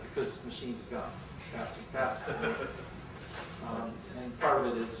that is just because machines have gotten faster and faster. And part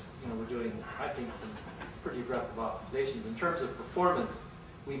of it is, we're doing, I think, some pretty aggressive optimizations. In terms of performance,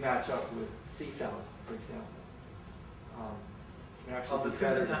 we match up with C sound, for example. can actually The be 50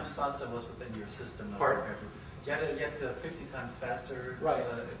 better. times faster was within your system. Pardon? Yet the 50 times faster Right.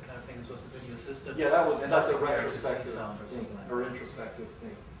 Kind of things was within your system. Yeah, that's not a compared to retrospective C sound or thing, something like or that. introspective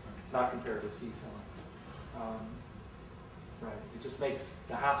thing, not compared to C sound. Right, it just makes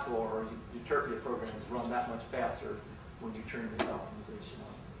the Haskell or Euterpea programs run that much faster when you turn this optimization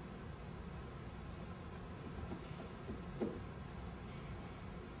on.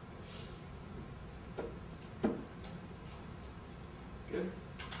 Good?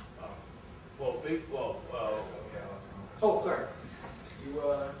 Okay, I'll ask one more question. Oh, sorry.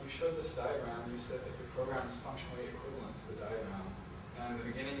 You showed this diagram. You said that the program is functionally equivalent to the diagram. And in the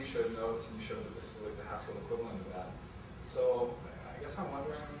beginning, you showed notes, and you showed that this is like the Haskell equivalent of that. So I guess I'm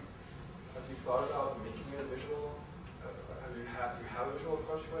wondering, have you thought about making it a visual? Do you have a visual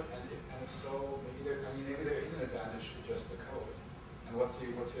approach to it? And if so, maybe there is an advantage to just the code. And what's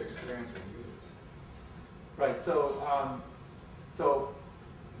your experience with users? Right, so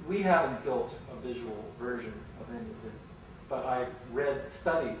we haven't built a visual version of any of this, but I've read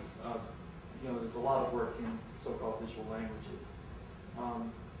studies of, there's a lot of work in so-called visual languages.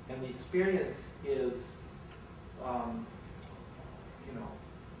 And the experience is, and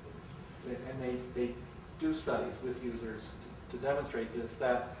they do studies with users to demonstrate this,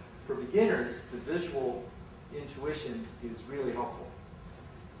 that for beginners, the visual intuition is really helpful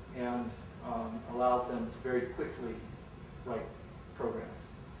and allows them to very quickly write programs.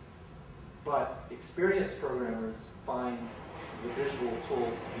 But experienced programmers find the visual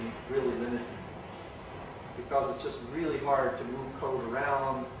tools to be really limited because it's just really hard to move code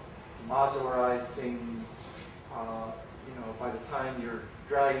around, to modularize things. By the time you're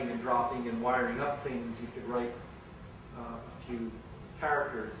dragging and dropping and wiring up things, you could write a few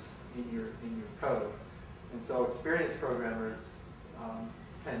characters in your code. And so experienced programmers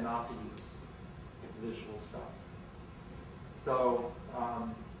tend not to use the visual stuff. So,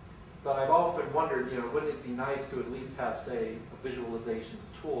 but I've often wondered, wouldn't it be nice to at least have, say, a visualization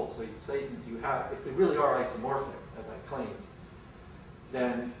tool? So you say you have, if they really are isomorphic, as I claim,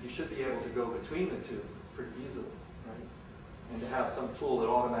 then you should be able to go between the two pretty easily, right? And to have some tool that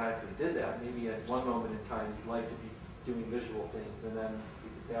automatically did that. Maybe at one moment in time you'd like to be doing visual things, and then you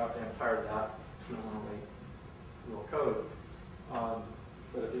could say, okay, I'm tired of that, I don't want to write real code.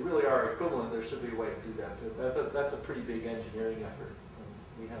 But if they really are equivalent, there should be a way to do that. That's a pretty big engineering effort.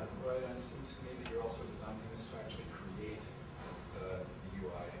 We have. Right, and it seems to me that you're also designing this to actually create the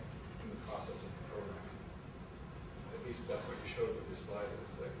UI in the process of the programming. At least that's what you showed with your slide.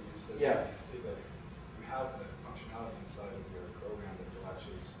 It's like you said, yes. You see that you have the functionality inside of your program that will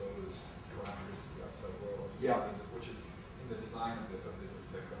actually expose parameters to the outside world, which is in the design of the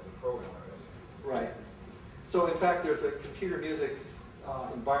program, I guess. Right. So in fact, there's a computer music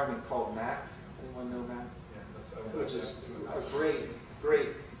environment called Max. Does anyone know Max? Yeah, that's which is a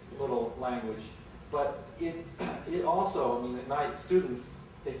great little language. But it also, at night, students,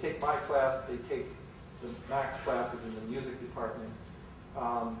 they take my class, they take the Max classes in the music department.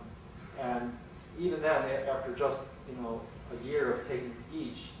 And even then, after just, a year of taking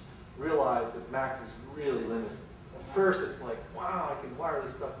each, realize that Max is really limited. At first, it's like, wow, I can wire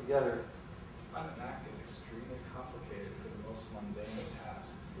this stuff together. I find that Max gets extremely complicated for the most mundane of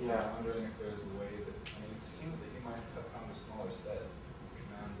tasks. Yeah. I'm wondering if there's a way that, it seems that you might have found a smaller set of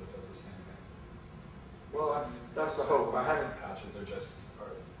commands that does the same thing. Well, that's the hope. I Max haven't. patches are just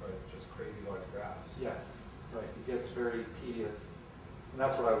crazy large graphs. Yes, right. It gets very tedious. And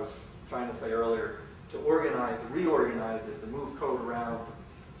that's what I was trying to say earlier. To reorganize it, to move code around, to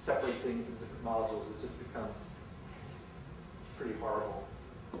separate things in different modules, it just becomes pretty horrible,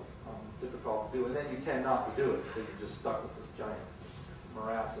 difficult to do. And then you tend not to do it, so you're just stuck with this giant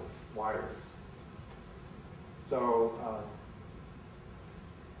morass of wires. So,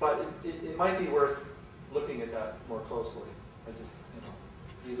 but it might be worth looking at that more closely.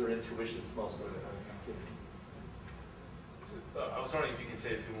 These are intuitions mostly that I'm giving. I was wondering if you could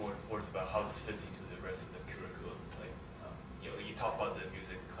say a few more words about how this fits into the rest of the curriculum. Like, you talk about the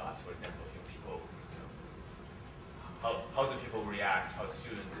music class, for example. People, how do people react? How do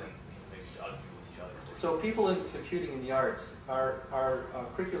students and maybe other people with each other? So people in computing and the arts, our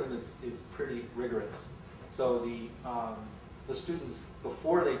curriculum is pretty rigorous. So the students,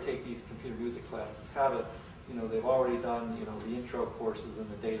 before they take these computer music classes, have it. They've already done the intro courses and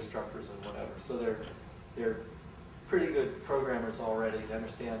the data structures and whatever. So they're pretty good programmers already. They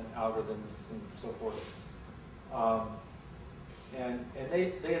understand algorithms and so forth. And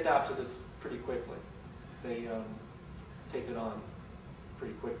they adapt to this pretty quickly. They take it on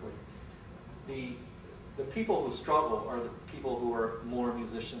pretty quickly. The the people who struggle are the people who are more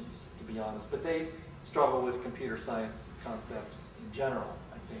musicians, to be honest. But they struggle with computer science concepts in general,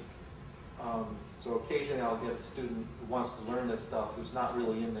 I think. So occasionally I'll get a student who wants to learn this stuff who's not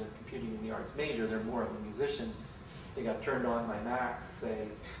really in the computing and the arts major. They're more of a musician. They got turned on by Max, say,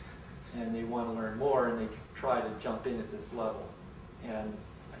 and they want to learn more, and they try to jump in at this level. And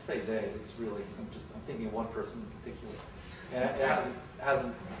I say they, it's really, I'm thinking of one person in particular. And it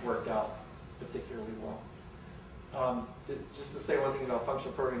hasn't worked out particularly well. Just to say one thing about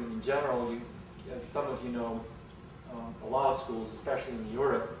functional programming in general, as some of you know, a lot of schools, especially in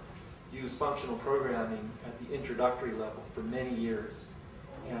Europe, use functional programming at the introductory level for many years.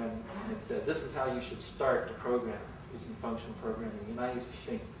 And it said, this is how you should start to program, using functional programming. And I used to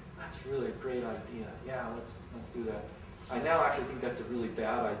think, that's really a great idea. Yeah, let's do that. I now actually think that's a really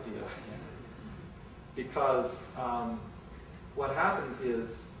bad idea. Because what happens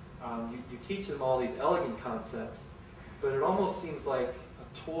is you teach them all these elegant concepts, but it almost seems like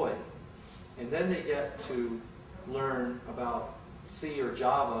a toy. And then they get to learn about C or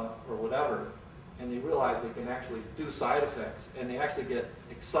Java or whatever, and they realize they can actually do side effects, and they actually get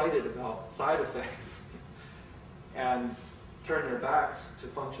excited about side effects and turn their backs to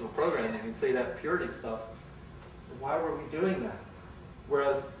functional programming and say that purity stuff. Why were we doing that?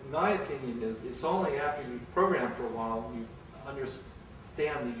 Whereas my opinion is it's only after you program for a while, you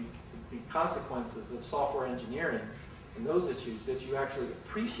understand the consequences of software engineering and those issues that you actually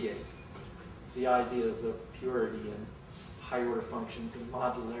appreciate the ideas of purity and high order functions and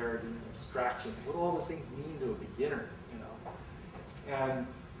modularity and abstraction. What do all those things mean to a beginner, you know? And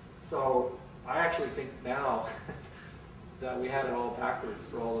so I actually think now that we had it all backwards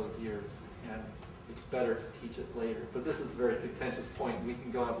for all those years, and it's better to teach it later. But this is a very contentious point. We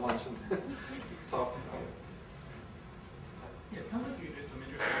can go have lunch and talk about it. Yeah, it sounds like you do some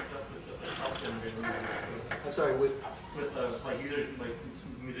interesting stuff with just like self-generated music. I'm sorry, with like either like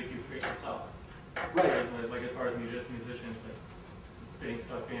music you create yourself. Right. Like as far as musicians, like spitting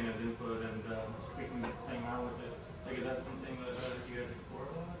stuff in as input and playing around with it. Like is that something that you guys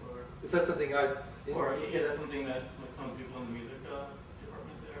explore a lot, or? Is that something Or yeah, that's something that like some people in the music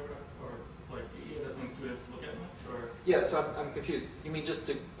department there, or like yeah, that's something students look at much, or? Yeah, so I'm confused. You mean just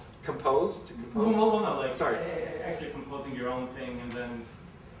to compose? Well, no, like sorry. Actually composing your own thing and then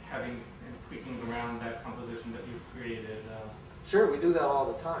having and tweaking around that composition that you've created. Sure, we do that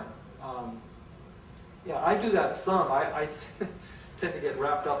all the time. Yeah, I do that some. I tend to get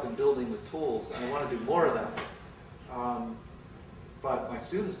wrapped up in building the tools, and I want to do more of that. But my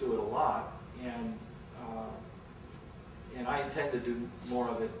students do it a lot, and I intend to do more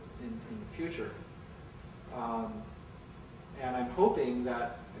of it in the future. And I'm hoping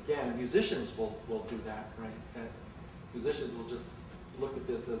that, again, musicians will do that, right? That musicians will just look at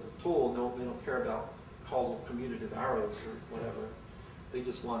this as a tool. No, they don't care about causal commutative arrows or whatever. They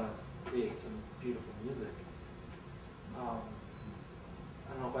just want to create some beautiful music. I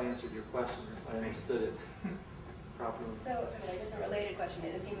don't know if I answered your question or if I understood it properly. So, I guess a related question,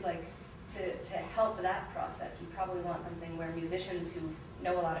 it seems like to help that process, you probably want something where musicians who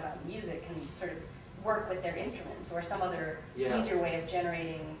know a lot about music can sort of work with their instruments, or some other easier way of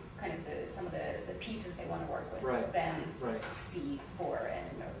generating kind of some of the pieces they want to work with than C4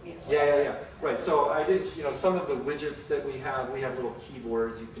 and Yeah. Right. So I did, some of the widgets that we have little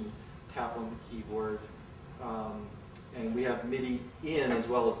keyboards. You can tap on the keyboard. And we have MIDI in as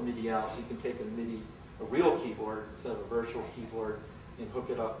well as MIDI out, so you can take a real keyboard instead of a virtual keyboard and hook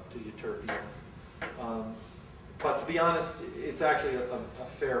it up to Euterpea. But to be honest, it's actually a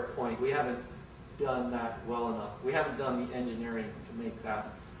fair point. We haven't done that well enough. We haven't done the engineering to make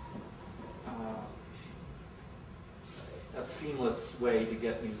that a seamless way to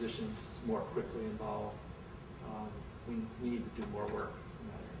get musicians more quickly involved. We need to do more work.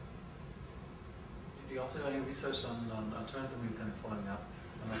 Do you also do any research on alternatively kind of following up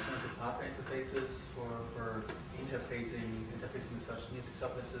on alternative hardware interfaces for interfacing with such music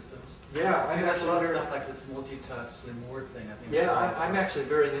software systems? Yeah, I mean, there's a lot of stuff like this multi-touch Limur thing. I think. Yeah, I'm actually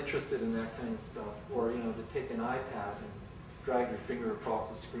very interested in that kind of stuff. Or to take an iPad and drag your finger across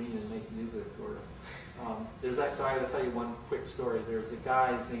the screen and make music. Or there's actually, I got to tell you one quick story. There's a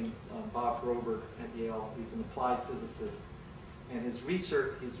guy, his name's Bob Grover at Yale. He's an applied physicist, and his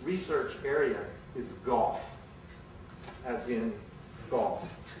research area is golf, as in golf.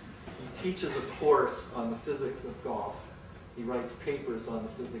 He teaches a course on the physics of golf. He writes papers on the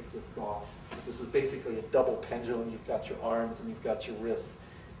physics of golf. This is basically a double pendulum. You've got your arms and you've got your wrists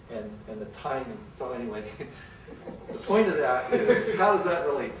and the timing. So anyway, the point of that is, how does that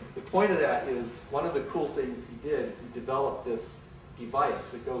relate? The point of that is, one of the cool things he did is he developed this device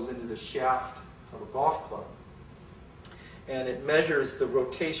that goes into the shaft of a golf club. And it measures the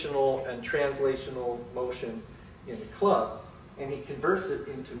rotational and translational motion in the club, and he converts it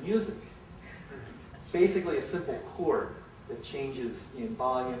into music. Basically a simple chord that changes in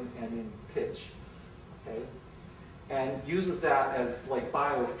volume and in pitch, okay? And uses that as like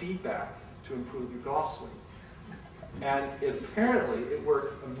biofeedback to improve your golf swing. And apparently it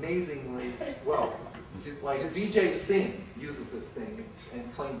works amazingly well. Like Vijay Singh uses this thing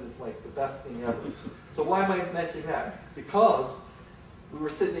and claims it's like the best thing ever. So why am I mentioning that? Because we were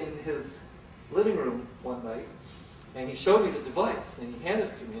sitting in his living room one night and he showed me the device and he handed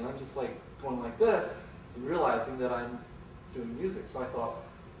it to me and I'm just like going like this and realizing that I'm doing music. So I thought,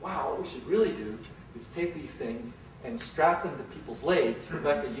 wow, what we should really do is take these things and strap them to people's legs.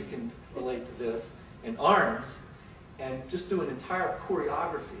 Rebecca, you can relate to this, and arms, and just do an entire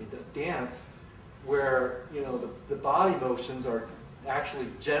choreography, the dance, where the body motions are actually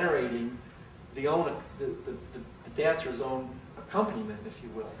generating the dancer's own accompaniment, if you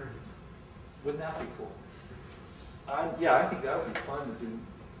will. Wouldn't that be cool? Yeah, I think that would be fun to do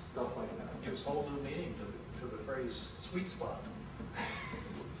stuff like that. Gives whole new meaning to the phrase sweet spot.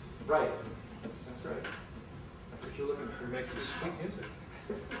 Right. That's right. That's what you're looking for. It makes it sweet music.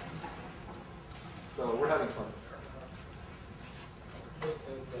 So we're having fun. Was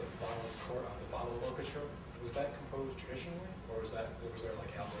the bottle orchestra, was that composed traditionally, or was there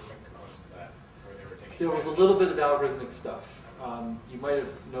like algorithmic components to that, where they were taking? There was a little bit of algorithmic stuff. You might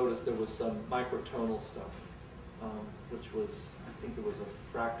have noticed there was some microtonal stuff, which was, I think it was a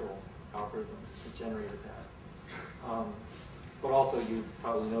fractal algorithm that generated that. But also you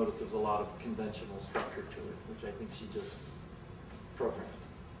probably noticed there was a lot of conventional structure to it, which I think she just programmed.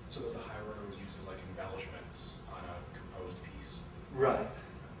 So that the high order was used as like embellishments on a composed piece? Right,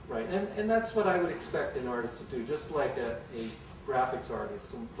 right. And that's what I would expect an artist to do, just like a graphics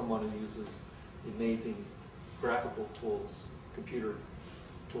artist, someone who uses amazing graphical tools, computer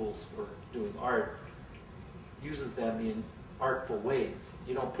tools for doing art, uses them in artful ways.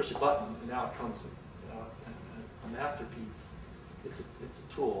 You don't push a button and out comes a masterpiece. It's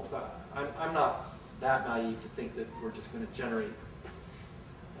a tool. So I'm not that naive to think that we're just going to generate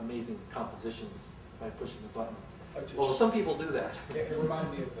amazing compositions by pushing a button. Well, some people do that. It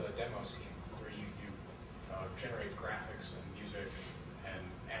reminded me of the demo scene where you generate graphics and music and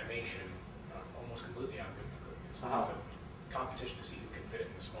animation almost completely algorithmically. It's a competition to see who can fit it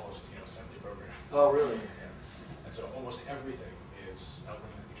in the smallest assembly program. Oh, really? Yeah. And so almost everything is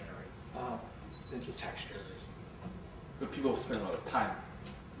algorithmically generated. Interesting. Textures. But people spend a lot of time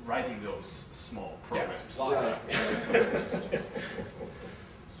writing those small programs. Yeah. Right.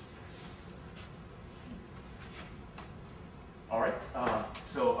 All right.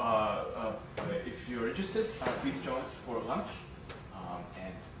 If you're interested, please join us for lunch.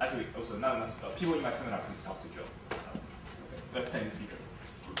 And actually, also, people in my seminar, please talk to Joe. Let's send the speaker.